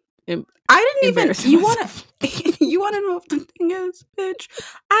 I didn't even. You want to know what the thing is, bitch?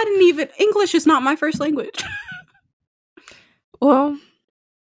 I didn't even. English is not my first language. Well.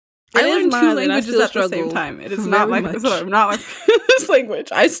 I learned two languages at the same time. It is not my first language.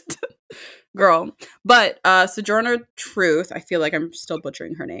 Girl. But Sojourner Truth, I feel like I'm still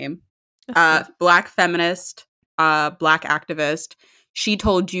butchering her name. Black feminist, Black activist. She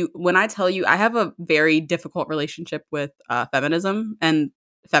told you, when I tell you, I have a very difficult relationship with feminism and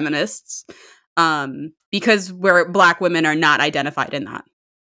feminists because Black women are not identified in that.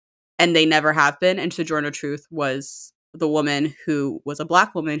 and they never have been. And Sojourner Truth was the woman who was a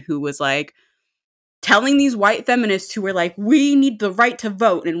Black woman who was like telling these white feminists who were like, we need the right to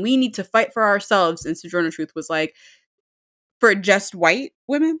vote and we need to fight for ourselves. And Sojourner Truth was like, for just white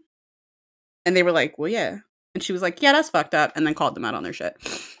women? And they were like, well, yeah. And she was like, yeah, that's fucked up. And then called them out on their shit.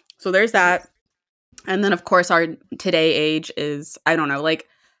 So there's that. And then, of course, our today age is, I don't know, like,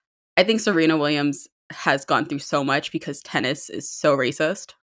 I think Serena Williams has gone through so much because tennis is so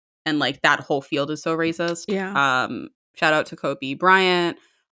racist. And, like, that whole field is so racist. Yeah. Shout out to Kobe Bryant.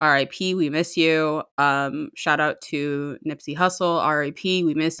 R.I.P. We miss you. Shout out to Nipsey Hussle. R.I.P.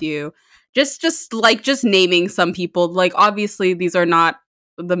 We miss you. Just naming some people. Like, obviously, these are not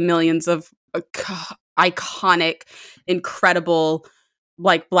the millions of iconic, incredible,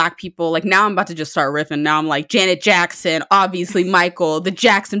 like, Black people. Like, now I'm about to just start riffing. Now I'm like, Janet Jackson, obviously Michael, the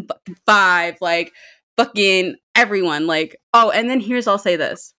Jackson 5, like, fucking everyone. Like, oh, and then I'll say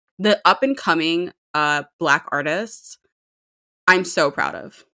this. The up-and-coming Black artists, I'm so proud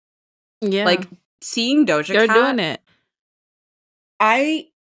of. Yeah. Like, seeing Doja They're Cat. doing it.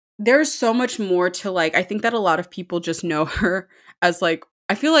 There's so much more to, like, I think that a lot of people just know her as, like,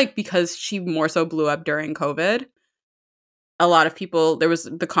 I feel like because she more so blew up during COVID, a lot of people, there was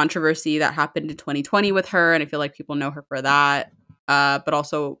the controversy that happened in 2020 with her, and I feel like people know her for that. But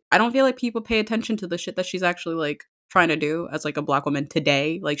also, I don't feel like people pay attention to the shit that she's actually, like, trying to do as, like, a Black woman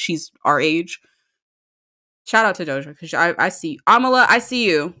today. Like, she's our age. Shout out to Doja, because I see Amala, I see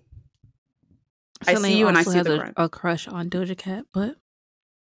you. I see you, and I see the grind. A crush on Doja Cat, but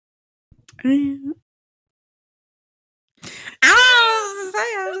I'm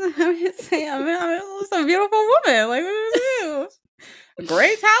a beautiful woman. Like,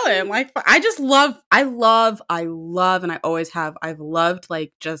 great talent. Like, I love, and I always have. I've loved,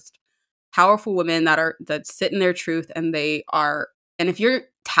 like, just powerful women that sit in their truth, and they are. And if you're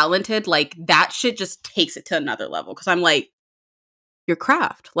talented, like, that shit just takes it to another level. Because I'm like, your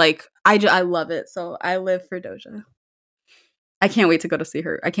craft. Like, I love it. So I live for Doja. I can't wait to go to see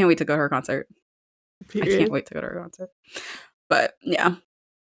her. I can't wait to go to her concert. period. I can't wait to go to her concert. But yeah.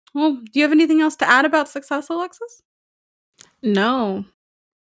 Well, do you have anything else to add about success, Alexis? No.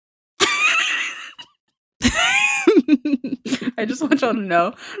 I just want y'all to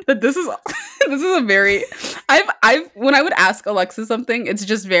know that this is a very I've when I would ask Alexa something, it's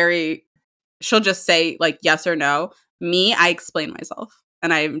just very, she'll just say, like, yes or no. Me, I explain myself,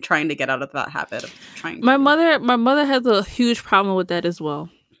 and I'm trying to get out of that habit of trying. My mother has a huge problem with that as well.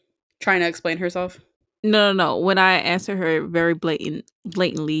 Trying to explain herself. No. When I answer her very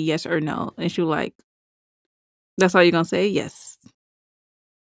blatantly yes or no, and she was like, "That's all you're gonna say? Yes."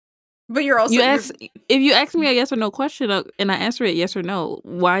 But you're also if you ask me a yes or no question and I answer it yes or no,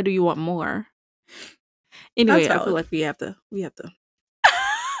 why do you want more? Anyway, I feel like we have to.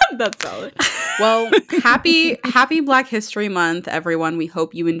 That's solid. Well, happy Black History Month, everyone. We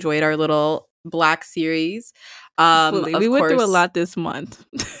hope you enjoyed our little Black series. We went through a lot this month.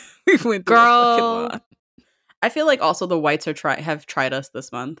 We went through a fucking lot. I feel like also the whites have tried us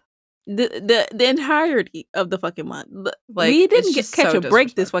this month. The entirety of the fucking month. Like, we didn't catch a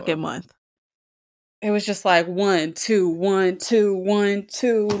break this fucking month. It was just like 1, 2, 1, 2, 1,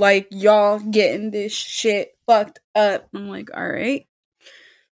 2. Like, y'all getting this shit fucked up. I'm like, all right.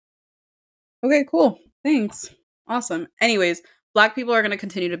 Okay, cool. Thanks. Awesome. Anyways, Black people are going to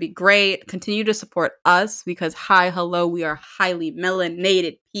continue to be great. Continue to support us because, hello, we are highly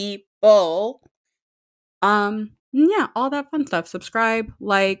melanated people. Yeah, all that fun stuff. Subscribe,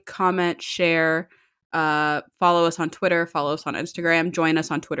 like, comment, share. Follow us on Twitter. Follow us on Instagram. Join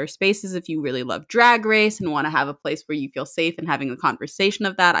us on Twitter Spaces if you really love Drag Race and want to have a place where you feel safe and having a conversation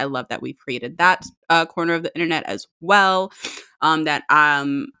of that. I love that we've created that corner of the internet as well. That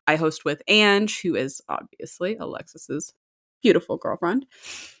I host with Ange, who is obviously Alexis's beautiful girlfriend,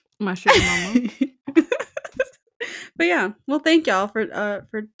 my sugar mama. But yeah, well, thank y'all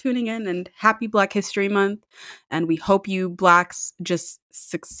for tuning in, and happy Black History Month. And we hope you Blacks just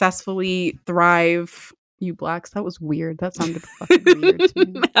successfully thrive. You Blacks, that was weird. That sounded fucking weird to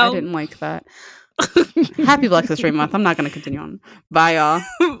me. I didn't like that. Happy Black History Month. I'm not going to continue on. Bye, y'all.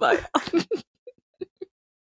 Bye.